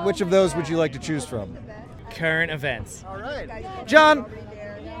which of those would you like to choose from? Current events. All right. John,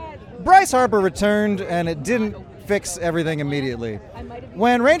 Bryce Harper returned, and it didn't fix everything immediately.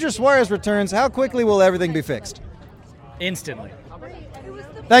 When Ranger Suarez returns, how quickly will everything be fixed? Instantly.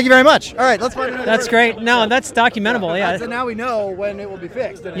 Thank you very much. All right, let's find out. That's great. No, that's documentable. Yeah. So now we know when it will be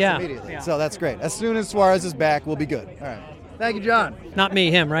fixed, and it's immediately. Yeah. So that's great. As soon as Suarez is back, we'll be good. All right. Thank you, John. Not me,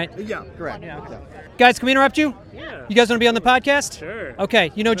 him, right? Yeah, correct. Yeah. Guys, can we interrupt you? Yeah. You guys want to be on the podcast? Sure.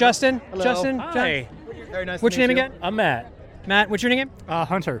 Okay. You know Justin? Hello. Justin? Hi. Very nice. What's your name again? I'm Matt. Matt, what's your name?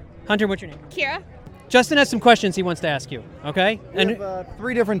 Hunter. Hunter, what's your name? Kira? Justin has some questions he wants to ask you, okay? We have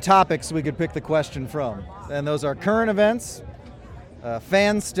 3 different topics we could pick the question from. And those are current events,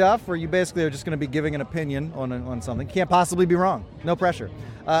 fan stuff, where you basically are just going to be giving an opinion on something. Can't possibly be wrong. No pressure.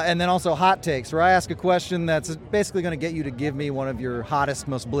 And then also hot takes, where I ask a question that's basically going to get you to give me one of your hottest,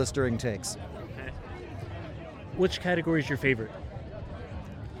 most blistering takes. Okay. Which category is your favorite?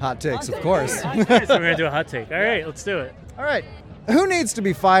 Hot takes, of course. So we're going to do a hot take. All right, let's do it. All right. Who needs to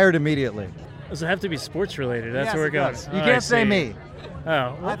be fired immediately? Does it have to be sports related? That's Yes, where we're it going. does. You can't say me.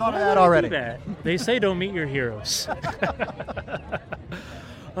 Oh, well, I thought of why that would I already. do that? They say don't meet your heroes.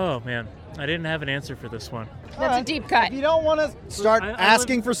 Oh, man. I didn't have an answer for this one. That's a deep cut. If you don't want to start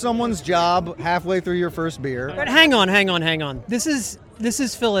asking for someone's job halfway through your first beer. But hang on. This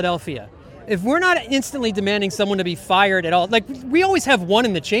is Philadelphia. If we're not instantly demanding someone to be fired at all, like we always have one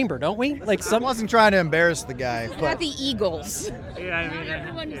in the chamber, don't we? Like I wasn't trying to embarrass the guy. Not the Eagles. Yeah, I mean,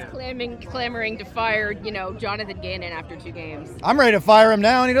 Everyone's clamoring to fire, Jonathan Gannon after 2 games. I'm ready to fire him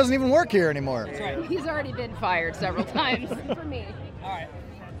now, and he doesn't even work here anymore. That's right. He's already been fired several times for me. All right.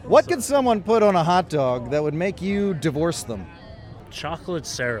 What could someone put on a hot dog that would make you divorce them? chocolate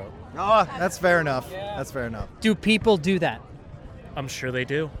syrup. Oh, that's fair enough. That's fair enough. Do people do that? I'm sure they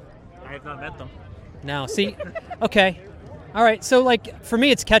do. I have not met them. No. See, okay. All right. So, like, for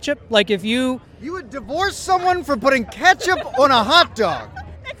me, it's ketchup. Like, if you... You would divorce someone for putting ketchup on a hot dog?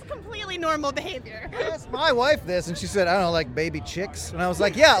 That's completely normal behavior. I asked my wife this, and she said, I don't know, like baby chicks. And I was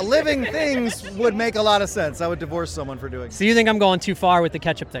like, yeah, living things would make a lot of sense. I would divorce someone for doing So you think I'm going too far with the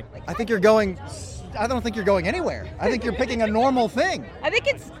ketchup thing? I don't think you're going anywhere. I think you're picking a normal thing. I think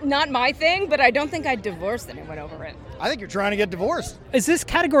it's not my thing, but I don't think I'd divorce anyone over it. I think you're trying to get divorced. Is this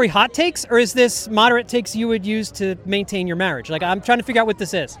category hot takes, or is this moderate takes you would use to maintain your marriage? Like, I'm trying to figure out what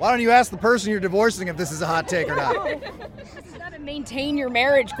this is. Why don't you ask the person you're divorcing if this is a hot take or not? This is not a maintain your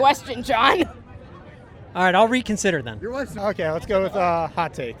marriage question, John. All right, I'll reconsider then. Okay, let's go with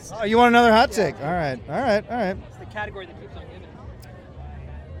hot takes. Oh, you want another hot take? All right. It's the category that keeps on giving.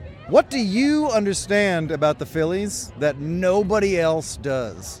 What do you understand about the Phillies that nobody else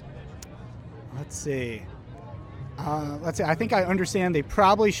does? Let's see. I think I understand they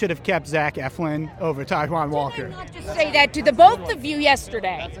probably should have kept Zach Eflin over Taijuan Walker. Did I not just say that to the both of you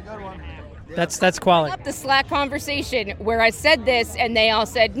yesterday? That's a good one. That's quality. Up the Slack conversation where I said this and they all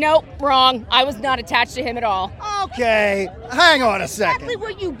said, nope, wrong. I was not attached to him at all. Okay, hang on a second. Exactly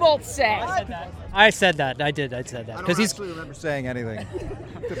what you both said. I said that. I said that. I don't actually remember saying anything,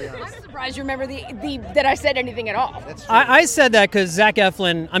 to be honest. I'm surprised you remember that I said anything at all. I said that because Zach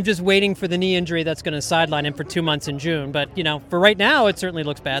Eflin, I'm just waiting for the knee injury that's going to sideline him for 2 months in June. But, for right now, it certainly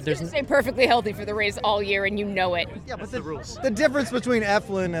looks bad. He's going to stay perfectly healthy for the Rays all year, and you know it. Yeah, but the rules. The difference between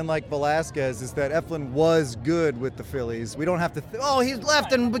Eflin and, Velasquez is that Eflin was good with the Phillies. We don't have to he's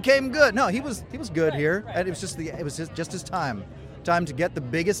left and became good. No, he was good here, and it was just his time. Time to get the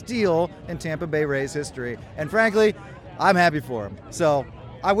biggest deal in Tampa Bay Rays history. And frankly, I'm happy for him. So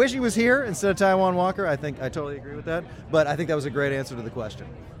I wish he was here instead of Taijuan Walker. I totally agree with that. But I think that was a great answer to the question.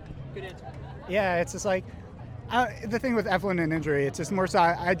 Good answer. Yeah, it's just like the thing with Eflin and injury. It's just more so.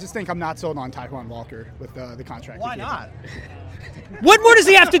 I just think I'm not sold on Taijuan Walker with the contract. Why not? What more does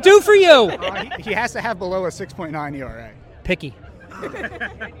he have to do for you? He has to have below a 6.9 ERA. Picky.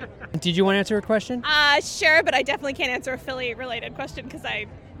 Did you want to answer a question? Sure, but I definitely can't answer a Philly-related question because I'm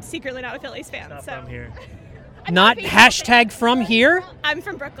secretly not a Phillies fan. From here. Not hashtag from here? I'm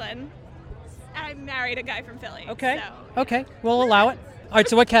from Brooklyn. I married a guy from Philly. Okay. So. Okay. We'll allow it. All right.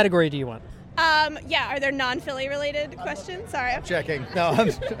 So what category do you want? Are there non-Philly related questions? Sorry. Checking. No,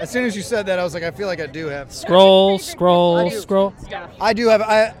 as soon as you said that, I was like, I feel like I do have. Scroll. I do have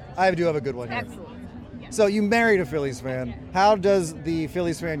a good one here. Excellent. So you married a Phillies fan. How does the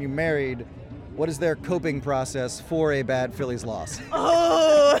Phillies fan you married, what is their coping process for a bad Phillies loss?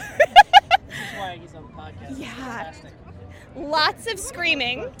 Oh. That's why he's on the podcast. Yeah. Lots of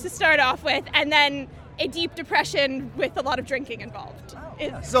screaming to start off with, and then a deep depression with a lot of drinking involved.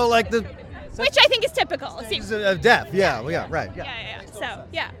 So which I think is typical. Of death. Yeah, right. Yeah. So,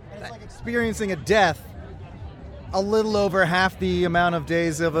 yeah. It's like experiencing a death a little over half the amount of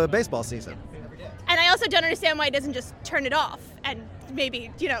days of a baseball season. And I also don't understand why he doesn't just turn it off and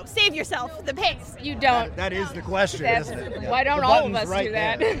maybe, save yourself the pace. You don't. That is the question, isn't it? Why don't all of us do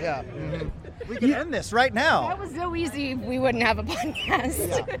that? There. Yeah. Mm-hmm. We can end this right now. That was so easy, we wouldn't have a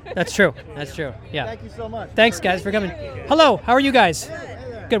podcast. Yeah. That's true. Yeah. Thank you so much. Thanks, guys, for coming. Hello. How are you guys?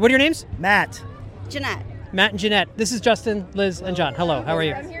 Good. What are your names? Matt. Jeanette. Matt and Jeanette. This is Justin, Liz, and John. Hello. How are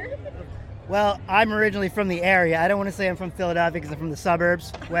you? Well, I'm originally from the area. I don't want to say I'm from Philadelphia because I'm from the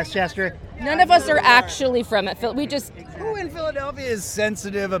suburbs, Westchester. None of us are actually from it. We just... Who in Philadelphia is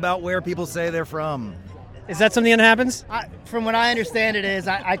sensitive about where people say they're from? Is that something that happens? From what I understand it is.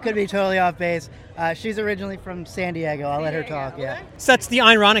 I could be totally off base. She's originally from San Diego. I'll let her talk, yeah. So that's the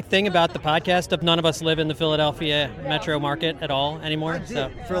ironic thing about the podcast of none of us live in the Philadelphia metro market at all anymore.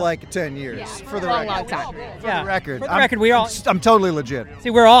 So for like 10 years. Yeah, for the record. long time. For the record. For the record, we all... I'm totally legit. See,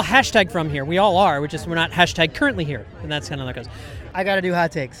 we're all hashtag from here. We all are. We're not hashtag currently here. And that's kind of how that goes. I got to do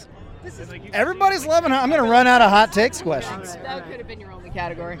hot takes. Everybody's loving it. I'm going to run out of hot takes questions. That could have been your only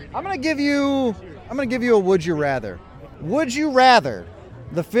category. I'm going to give you a would you rather. Would you rather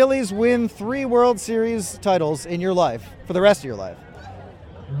the Phillies win 3 World Series titles in your life for the rest of your life,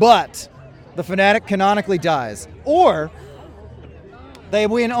 but the Fanatic canonically dies, or they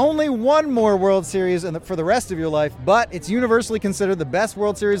win only 1 more World Series for the rest of your life, but it's universally considered the best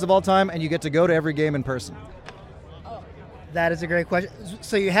World Series of all time, and you get to go to every game in person? That is a great question.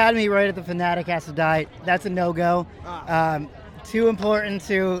 So you had me right at the Fanatic has to die. That's a no-go. Too important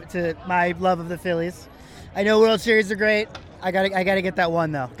to my love of the Phillies. I know World Series are great. I gotta get that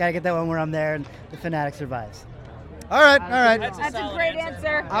one though. Gotta get that one where I'm there and the Fanatic survives. All right. That's a great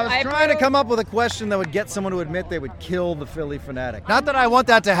answer. I was trying to come up with a question that would get someone to admit they would kill the Philly Fanatic. Not that I want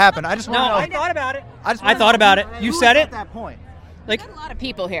that to happen. I just want to know. I thought about it. I thought about it. You said it. At that point. Like a lot of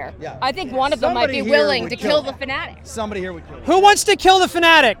people here. Yeah. I think one of them might be willing to kill the Fanatic. Somebody here would kill him. Who wants to kill the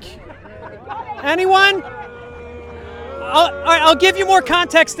Fanatic? Anyone? All right, I'll give you more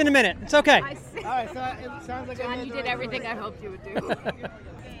context in a minute. It's okay. All right, so it sounds like John, you did everything I hoped you would do.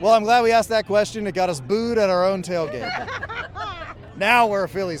 Well, I'm glad we asked that question. It got us booed at our own tailgate. Now we're a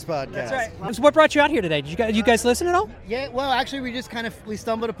Phillies podcast. That's right. So what brought you out here today? Did you guys listen at all? Yeah, well, actually, we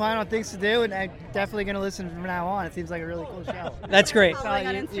stumbled upon on things to do, and I'm definitely going to listen from now on. It seems like a really cool show. That's great. Following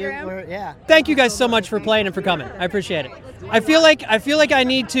on Instagram? Yeah. Thank you guys so much for playing and for coming. I appreciate it. I feel like I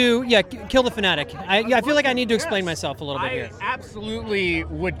need to kill the fanatic. I feel like I need to explain myself a little bit here. I absolutely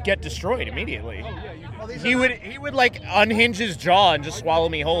would get destroyed immediately. He would like unhinge his jaw and just swallow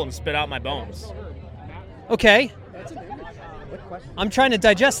me whole and spit out my bones. Okay. I'm trying to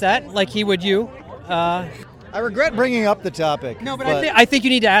digest that like he would you. I regret bringing up the topic. No, but I think you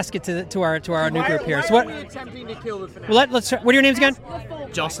need to ask it to our new group here. So what? Are we attempting to kill the fanatic? Well, let's try. What are your names again?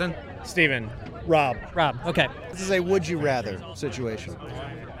 Justin, Steven, Rob. Okay. This is a would you rather situation.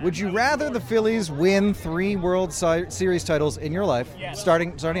 Would you rather the Phillies win 3 World Series titles in your life,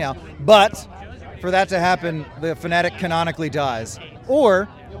 starting out, but for that to happen, the fanatic canonically dies, or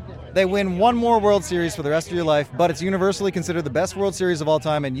they win 1 more World Series for the rest of your life, but it's universally considered the best World Series of all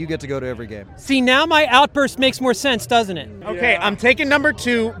time, and you get to go to every game? See, now my outburst makes more sense, doesn't it? Okay, I'm taking number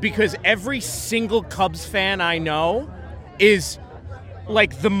 2 because every single Cubs fan I know is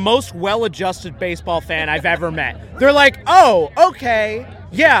like the most well-adjusted baseball fan I've ever met. They're like, oh, okay,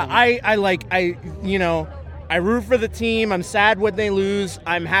 yeah, I root for the team. I'm sad when they lose.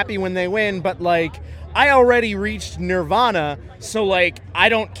 I'm happy when they win, but like, I already reached nirvana, so like, I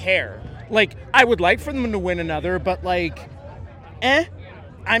don't care. Like, I would like for them to win another, but like,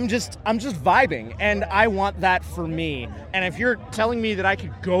 I'm just vibing, and I want that for me. And if you're telling me that I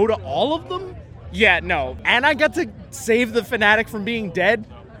could go to all of them, yeah, no. And I got to save the fanatic from being dead?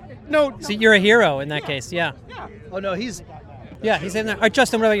 No. See, you're a hero in that case, yeah. Oh, no, he's in there. All right,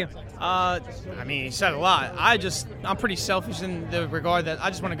 Justin, what about you? I mean, he said a lot. I'm pretty selfish in the regard that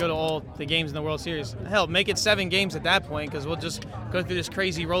I just want to go to all the games in the World Series. Hell, make it 7 games at that point, because we'll just go through this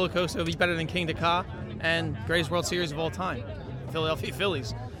crazy roller coaster. It'll be better than King to Ka and greatest World Series of all time. Philadelphia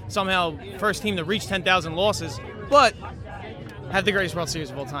Phillies. Somehow, first team to reach 10,000 losses, but have the greatest World Series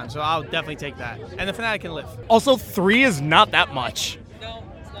of all time. So I'll definitely take that. And the fanatic can live. Also, 3 is not that much. No,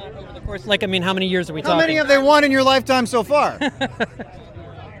 it's not over the course. Like, I mean, how many years are we talking? How many have they won in your lifetime so far?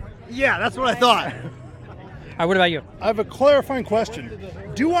 Yeah, that's what I thought. All right, what about you? I have a clarifying question.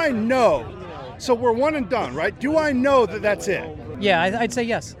 Do I know? So we're one and done, right? Do I know that that's it? Yeah, I'd say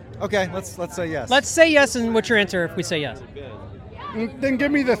yes. Okay, let's say yes. Let's say yes, and what's your answer if we say yes? Then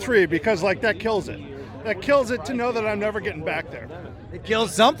give me the 3, because like that kills it. That kills it to know that I'm never getting back there. It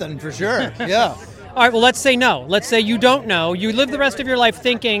kills something for sure. Yeah. All right, well, let's say no. Let's say you don't know. You live the rest of your life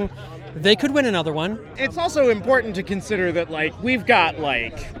thinking they could win another one. It's also important to consider that, like, we've got,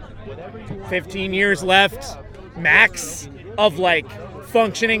 like, 15 years left, max, of, like,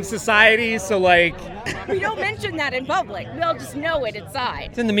 functioning society. So, like... We don't mention that in public. We all just know it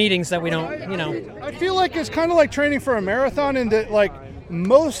inside. It's in the meetings that we don't, I feel like it's kind of like training for a marathon in that, like,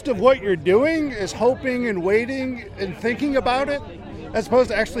 most of what you're doing is hoping and waiting and thinking about it as opposed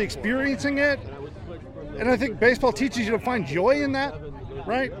to actually experiencing it. And I think baseball teaches you to find joy in that,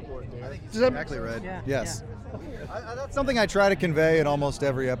 right? Exactly right. Yes. That's something I try to convey in almost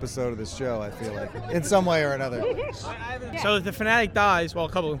every episode of this show, I feel like, in some way or another. So if the fanatic dies, well, a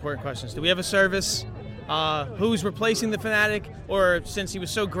couple of important questions. Do we have a service? Who's replacing the fanatic? Or since he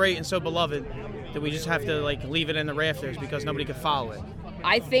was so great and so beloved, do we just have to like leave it in the rafters because nobody could follow it?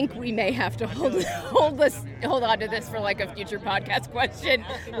 I think we may have to hold on to this for like a future podcast question.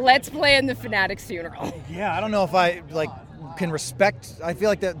 Let's plan the fanatic's funeral. Yeah, I don't know if I can respect. I feel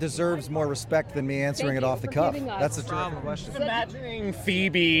like that deserves more respect than me answering it off the cuff. That's a terrific question. Imagining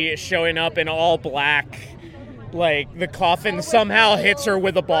Phoebe showing up in all black, like the coffin somehow hits her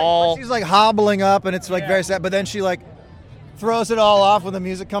with a ball. She's like hobbling up, and it's like very sad. But then she like throws it all off when the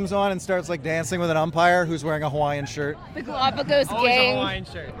music comes on and starts like dancing with an umpire who's wearing a Hawaiian shirt. The Galapagos gang. A Hawaiian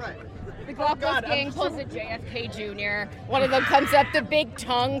shirt. Right. The Galapagos gang pulls a JFK Jr. One of them comes up, the big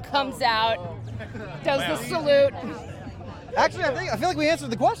tongue comes out, does the salute. Actually, I feel like we answered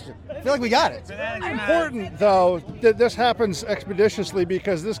the question. I feel like we got it. It's important, though, that this happens expeditiously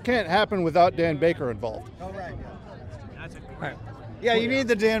because this can't happen without Dan Baker involved. Oh, right. Yeah, you need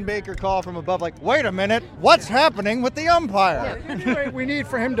the Dan Baker call from above, like, wait a minute, what's happening with the umpire? We need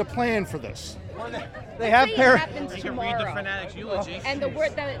for him to plan for this. They have happens read tomorrow. the fanatic's eulogy. And the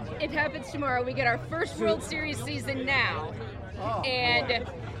word that it happens tomorrow, we get our first World Series season now. And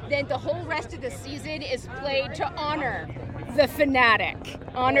then the whole rest of the season is played to honor the fanatic,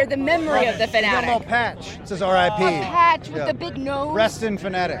 honor the memory of the fanatic. A little patch. It says R.I.P. A patch with the big nose. Rest in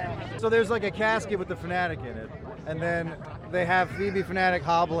fanatic. So there's like a casket with the fanatic in it. and then they have Phoebe Fanatic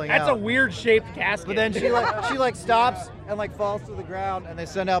hobbling That's out. a weird shaped casket. But then she stops and falls to the ground, and they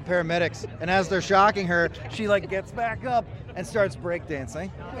send out paramedics. And as they're shocking her, she gets back up and starts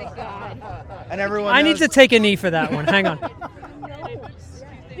breakdancing. Oh my God. And everyone I need to take a knee for that one. Hang on.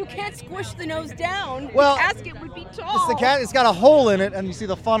 You can't squish the nose down. Well, the casket would be tall. It's got a hole in it, and you see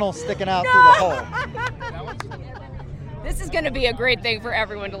the funnel sticking out through the hole. This is going to be a great thing for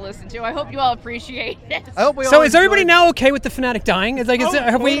everyone to listen to. I hope you all appreciate it. So is everybody now okay with the Fanatic dying?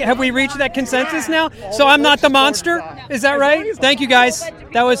 Have we reached that consensus now? So I'm not the monster? Is that right? Thank you, guys.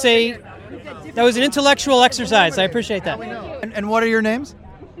 That was an intellectual exercise. I appreciate that. And what are your names?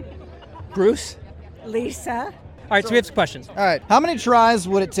 Bruce. Lisa. All right, so we have some questions. All right. How many tries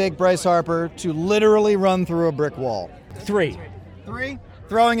would it take Bryce Harper to literally run through a brick wall? 3. 3?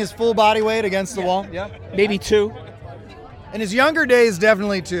 Throwing his full body weight against the wall? Yeah. Maybe 2. In his younger days,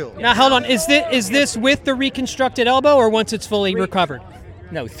 definitely 2. Now, hold on. Is this with the reconstructed elbow or once it's fully recovered?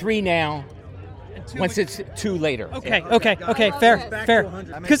 No, 3 now. Once it's 2 later. Okay, fair.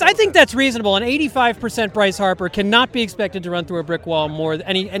 Because I think that's reasonable. An 85% Bryce Harper cannot be expected to run through a brick wall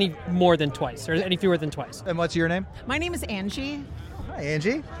any more than twice, or any fewer than twice. And what's your name? My name is Angie. Hi,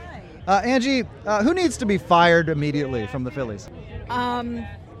 Angie. Angie, who needs to be fired immediately from the Phillies? Joe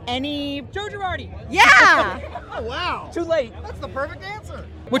Girardi. Yeah. Oh, wow. Too late. That's the perfect answer.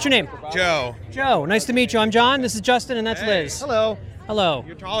 What's your name? Joe. Joe. Nice to meet you. I'm John. This is Justin, and that's Liz. Hello. Hello.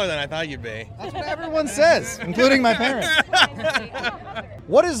 You're taller than I thought you'd be. That's what everyone says, including my parents.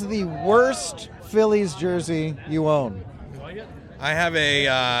 What is the worst Phillies jersey you own? I have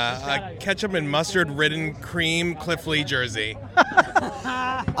a ketchup and mustard-ridden cream Cliff Lee jersey.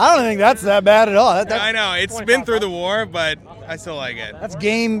 I don't think that's that bad at all. I know. It's been through the war, but I still like it. That's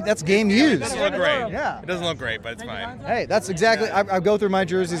game used. It doesn't look great. Yeah. It doesn't look great, but it's fine. Hey, that's exactly. I go through my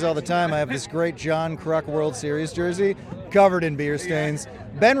jerseys all the time. I have this great John Kruk World Series jersey, covered in beer stains.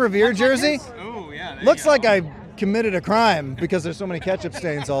 Ben Revere jersey. Oh yeah. Looks like I committed a crime because there's so many ketchup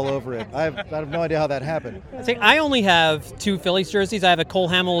stains all over it. I have no idea how that happened. I only have 2 Phillies jerseys. I have a Cole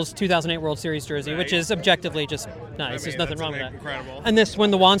Hamels 2008 World Series jersey, which is objectively just nice. There's nothing wrong with that. Incredible. And this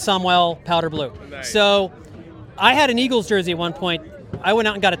one, the Juan Samuel powder blue. Nice. So I had an Eagles jersey at one point. I went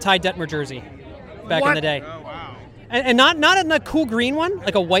out and got a Ty Detmer jersey back in the day. Oh wow. And not in the cool green one,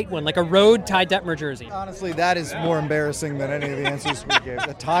 like a white one, like a road Ty Detmer jersey. Honestly, that is more embarrassing than any of the answers we gave.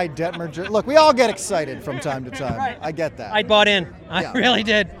 The Ty Detmer jersey. Look, we all get excited from time to time. Right. I get that. I bought in. I Yeah. really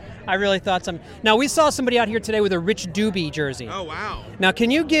did. I really thought something. Now, we saw somebody out here today with a Rich Doobie jersey. Oh wow. Now,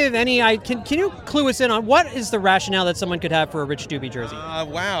 can you give can you clue us in on what is the rationale that someone could have for a Rich Doobie jersey?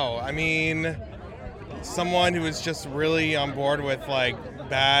 Wow. I mean, someone who is just really on board with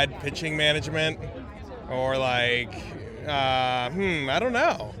bad pitching management, or I don't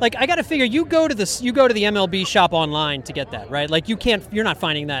know. I got to figure you go to the MLB shop online to get that, right? You're not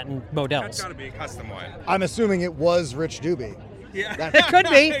finding that in Modell's. That's got to be a custom one. I'm assuming it was Rich Doobie. Yeah. It could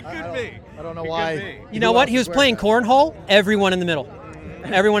be. It could be. I don't know why. You know what? He was playing cornhole. Everyone in the middle.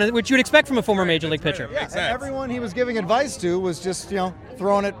 Everyone, which you would expect from a former major league pitcher. Yeah, and everyone he was giving advice to was just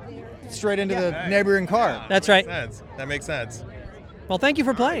throwing it straight into the neighboring car. That's right. That makes sense. Well, thank you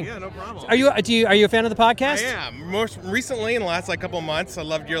for playing. Yeah, no problem. Are you a fan of the podcast? I am. Most recently, in the last couple of months, I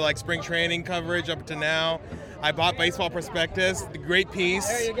loved your spring training coverage up to now. I bought Baseball Prospectus, the great piece.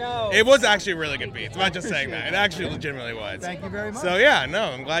 There you go. It was actually a really good piece. I'm not just saying that. It actually legitimately was. Thank you very much. So yeah,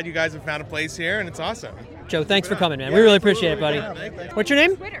 I'm glad you guys have found a place here, and it's awesome. Joe, thanks for coming, man. We really appreciate it, buddy. What's your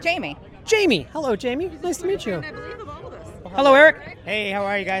name? Jamie. Jamie. Hello, Jamie. Nice to meet you. Hello, Eric. Hey, how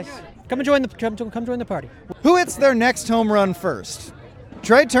are you guys? Come join the party. Who hits their next home run first?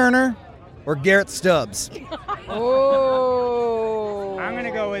 Trey Turner or Garrett Stubbs? Oh. I'm going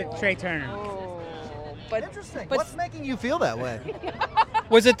to go with Trey Turner. Interesting. What's making you feel that way?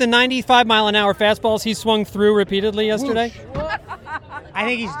 Was it the 95-mile-an-hour fastballs he swung through repeatedly yesterday? I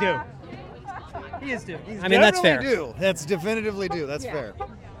think he's due. He is due. That's fair. That's definitively due. That's fair. How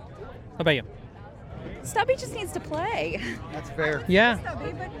about you? Stubby just needs to play. That's fair. Yeah.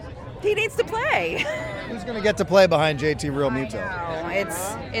 Stubby, but he needs to play. Who's going to get to play behind JT Realmuto?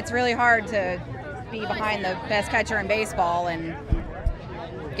 It's really hard to be behind the best catcher in baseball and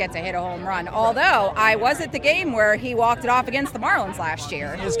get to hit a home run. Although I was at the game where he walked it off against the Marlins last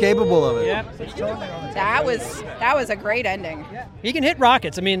year. He's capable of it. Yeah. That was a great ending. He can hit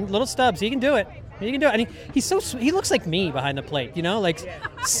rockets. Little Stubbs, he can do it. He can do it. And he looks like me behind the plate,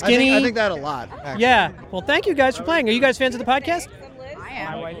 skinny. I think that a lot, actually. Yeah. Well, thank you guys for playing. Are you guys fans of the podcast? I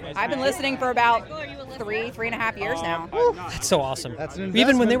am. I've been listening for about three and a half years now. That's so awesome. That's an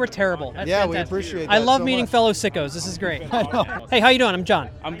Even when they investment. were terrible. That's Yeah, fantastic. we appreciate that I love so meeting much. fellow sickos. This is great. Hey, how you doing? I'm John.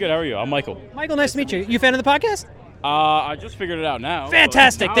 I'm good. How are you? I'm Michael. Michael, nice to meet you. You a fan of the podcast? I just figured it out now.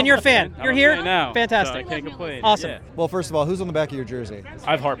 Fantastic. But Then you're a fan. I'm You're a here? fan now. Fantastic. So I can't complain. Awesome. Yeah. Well, first of all, who's on the back of your jersey?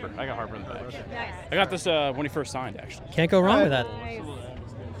 I have Harper. I got Harper in the back. I got this when he first signed, actually. Can't go wrong with that.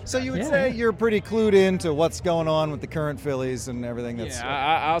 So you would say you're pretty clued into what's going on with the current Phillies and everything that's...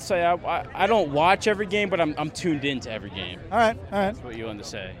 I'll say I don't watch every game, but I'm tuned into every game. All right. That's what you want to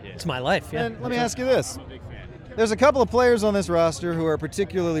say. Yeah. It's my life, yeah. And let me ask you this. There's a couple of players on this roster who are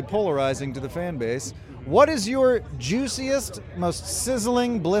particularly polarizing to the fan base. What is your juiciest, most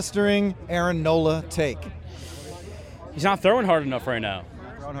sizzling, blistering Aaron Nola take? He's not throwing hard enough right now.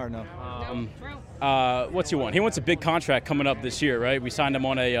 Throwing hard enough. What's he want? He wants a big contract coming up this year, right? We signed him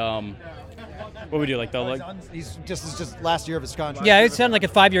on a what we do He's just last year of his contract. Yeah, it sounded like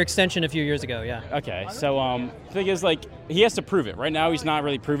a 5-year extension a few years ago, yeah. Okay, so the thing is, he has to prove it. Right now, he's not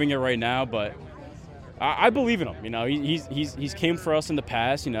really proving it right now, but I believe in him. You know, he's came for us in the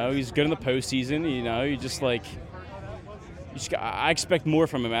past. You know, he's good in the postseason. You know, I expect more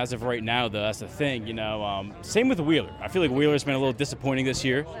from him as of right now, though. That's the thing. You know, same with Wheeler. I feel like Wheeler's been a little disappointing this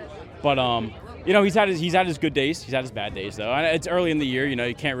year, but you know, he's had his good days. He's had his bad days, though. It's early in the year. You know,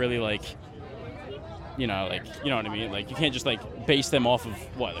 you can't really you know what I mean? Like, you can't just base them off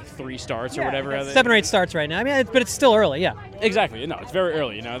of 3 starts or whatever. 7 or 8 starts right now. I mean, but it's still early, yeah. Exactly. No, it's very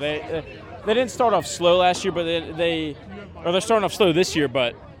early. You know, they didn't start off slow last year, but they're starting off slow this year.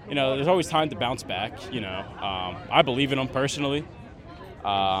 But you know, there's always time to bounce back. You know, I believe in them personally.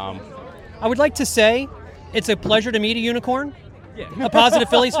 I would like to say it's a pleasure to meet a unicorn. A positive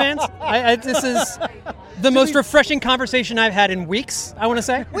Phillies fans. This is the most refreshing conversation I've had in weeks, I want to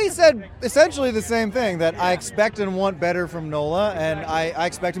say. We said essentially the same thing, that I expect and want better from Nola, and I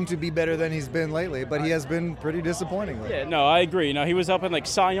expect him to be better than he's been lately, but he has been pretty disappointing lately. Yeah, no, I agree. You know, he was up in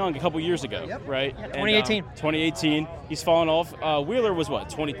Cy Young a couple years ago, right? Yeah, 2018. 2018. He's fallen off. Wheeler was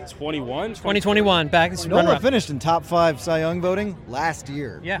 2021? 2021. Back. Nola finished in top 5 Cy Young voting last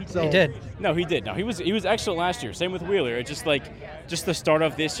year. Yeah, he did. No, he did. No, he was excellent last year. Same with Wheeler. It's just the start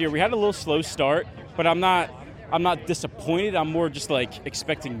of this year. We had a little slow start, but I'm not disappointed. I'm more just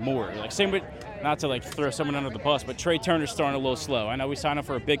expecting more. Same with, not to throw someone under the bus, but Trey Turner's starting a little slow. I know we signed him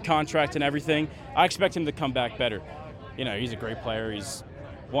for a big contract and everything. I expect him to come back better. You know, he's a great player. He's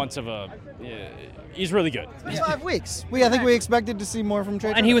he's really good. It's 5 weeks. I think we expected to see more from Trey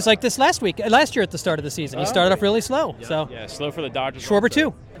Turner. And he was like this last year at the start of the season. He started off really slow. So yeah, slow for the Dodgers. Schwarber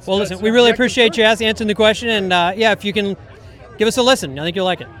too. Well, listen, we really appreciate you answering the question, and if you can give us a listen, I think you'll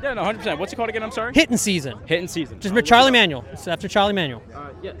like it. Yeah, no, 100%. What's it called again? I'm sorry. Hittin' Season. Hittin' Season. Just with Charlie Manuel. It's after Charlie Manuel.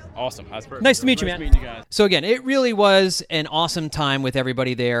 Yeah. Awesome. That's perfect. Nice to meet you, man. Meeting you guys. So again, it really was an awesome time with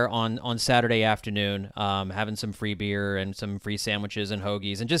everybody there on Saturday afternoon, having some free beer and some free sandwiches and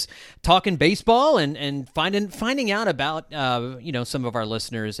hoagies, and just talking baseball and finding out about some of our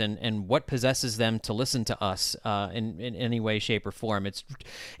listeners and what possesses them to listen to us in any way, shape, or form. It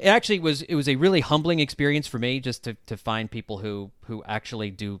was a really humbling experience for me just to find people who actually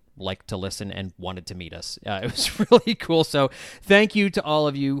do like to listen and wanted to meet us. It was really cool. So thank you to all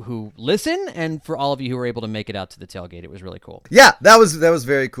of you who listen, and for all of you who were able to make it out to the tailgate. It was really cool. Yeah, that was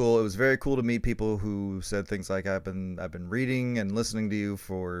very cool. It was very cool to meet people who said things like, I've been reading and listening to you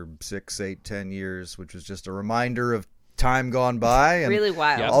for 6, 8, 10 years, which was just a reminder of time gone by, and really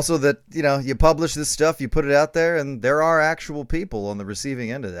wild. Also that you publish this stuff, you put it out there, and there are actual people on the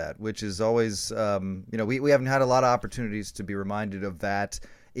receiving end of that, which is always we haven't had a lot of opportunities to be reminded of that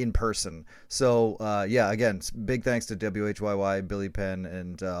in person. So again, big thanks to WHYY, Billy Penn,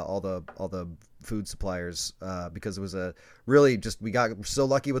 and all the food suppliers, because it was we got so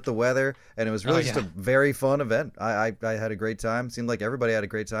lucky with the weather, and it was really just a very fun event. I had a great time. Seemed like everybody had a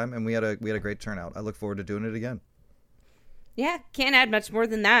great time, and we had a great turnout. I look forward to doing it again. Yeah, can't add much more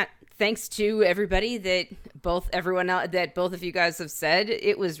than that. Thanks to everybody that both of you guys have said.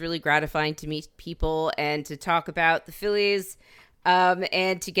 It was really gratifying to meet people and to talk about the Phillies,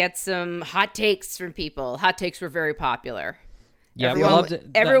 and to get some hot takes from people. Hot takes were very popular. Yeah,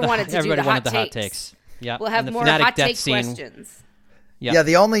 everyone wanted to do the hot takes. Yeah, we'll have more hot take questions. Yeah,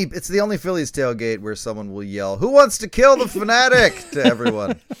 it's the only Phillies tailgate where someone will yell, "Who wants to kill the fanatic?" to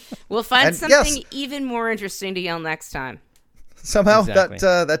everyone. We'll find something even more interesting to yell next time. Somehow Exactly.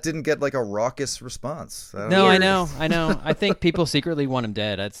 that didn't get like a raucous response. No, I know. I think people secretly want him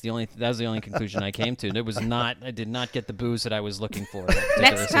dead. That was the only conclusion I came to. I did not get the booze that I was looking for.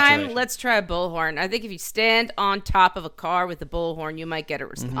 Next time, let's try a bullhorn. I think if you stand on top of a car with a bullhorn, you might get a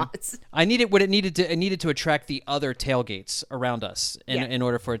response. I needed what it needed to. It needed to attract the other tailgates around us in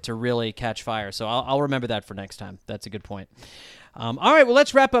order for it to really catch fire. So I'll remember that for next time. That's a good point. All right, well,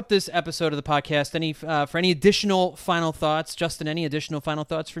 let's wrap up this episode of the podcast. Any additional final thoughts, Justin? Any additional final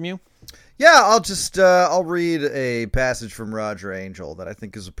thoughts from you? Yeah, I'll read a passage from Roger Angel that I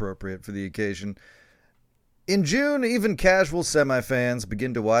think is appropriate for the occasion. In June, even casual semi-fans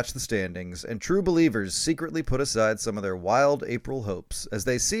begin to watch the standings, and true believers secretly put aside some of their wild April hopes as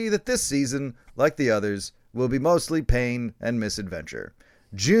they see that this season, like the others, will be mostly pain and misadventure.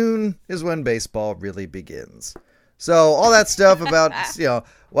 June is when baseball really begins. So all that stuff about,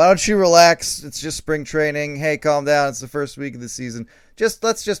 why don't you relax? It's just spring training. Hey, calm down. It's the first week of the season.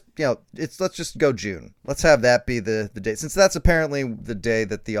 Let's just go June. Let's have that be the day, since that's apparently the day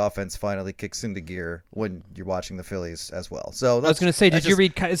that the offense finally kicks into gear when you're watching the Phillies as well. So I was going to say, did you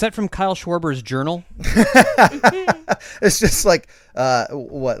read? Is that from Kyle Schwarber's journal? It's just like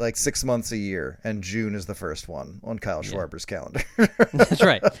 6 months a year, and June is the first one on Kyle Schwarber's calendar. That's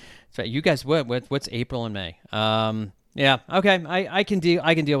right. That's right. You guys, what's April and May? Yeah, okay. I can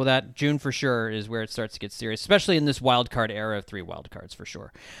deal with that. June for sure is where it starts to get serious, especially in this wild card era of 3 wild cards for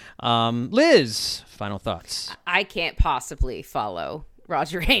sure. Liz, final thoughts. I can't possibly follow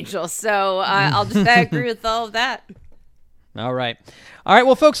Roger Angel, so I'll just agree with all of that. All right.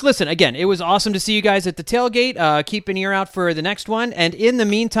 Well, folks, listen, again, it was awesome to see you guys at the tailgate. Keep an ear out for the next one. And in the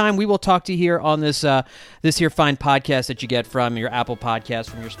meantime, we will talk to you here on this here fine podcast that you get from your Apple Podcast,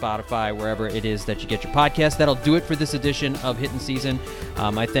 from your Spotify, wherever it is that you get your podcast. That'll do it for this edition of Hittin' Season.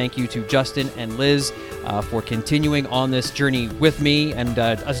 I thank you to Justin and Liz for continuing on this journey with me and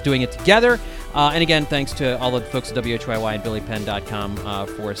us doing it together. And again, thanks to all of the folks at WHYY and BillyPenn.com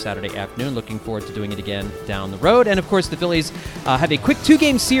for Saturday afternoon. Looking forward to doing it again down the road. And, of course, the Phillies have a quick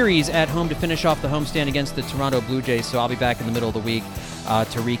 2-game series at home to finish off the homestand against the Toronto Blue Jays. So I'll be back in the middle of the week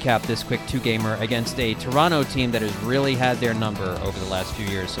to recap this quick 2-gamer against a Toronto team that has really had their number over the last few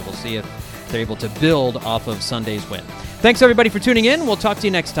years. So we'll see if they're able to build off of Sunday's win. Thanks, everybody, for tuning in. We'll talk to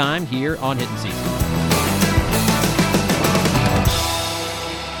you next time here on Hittin' Season.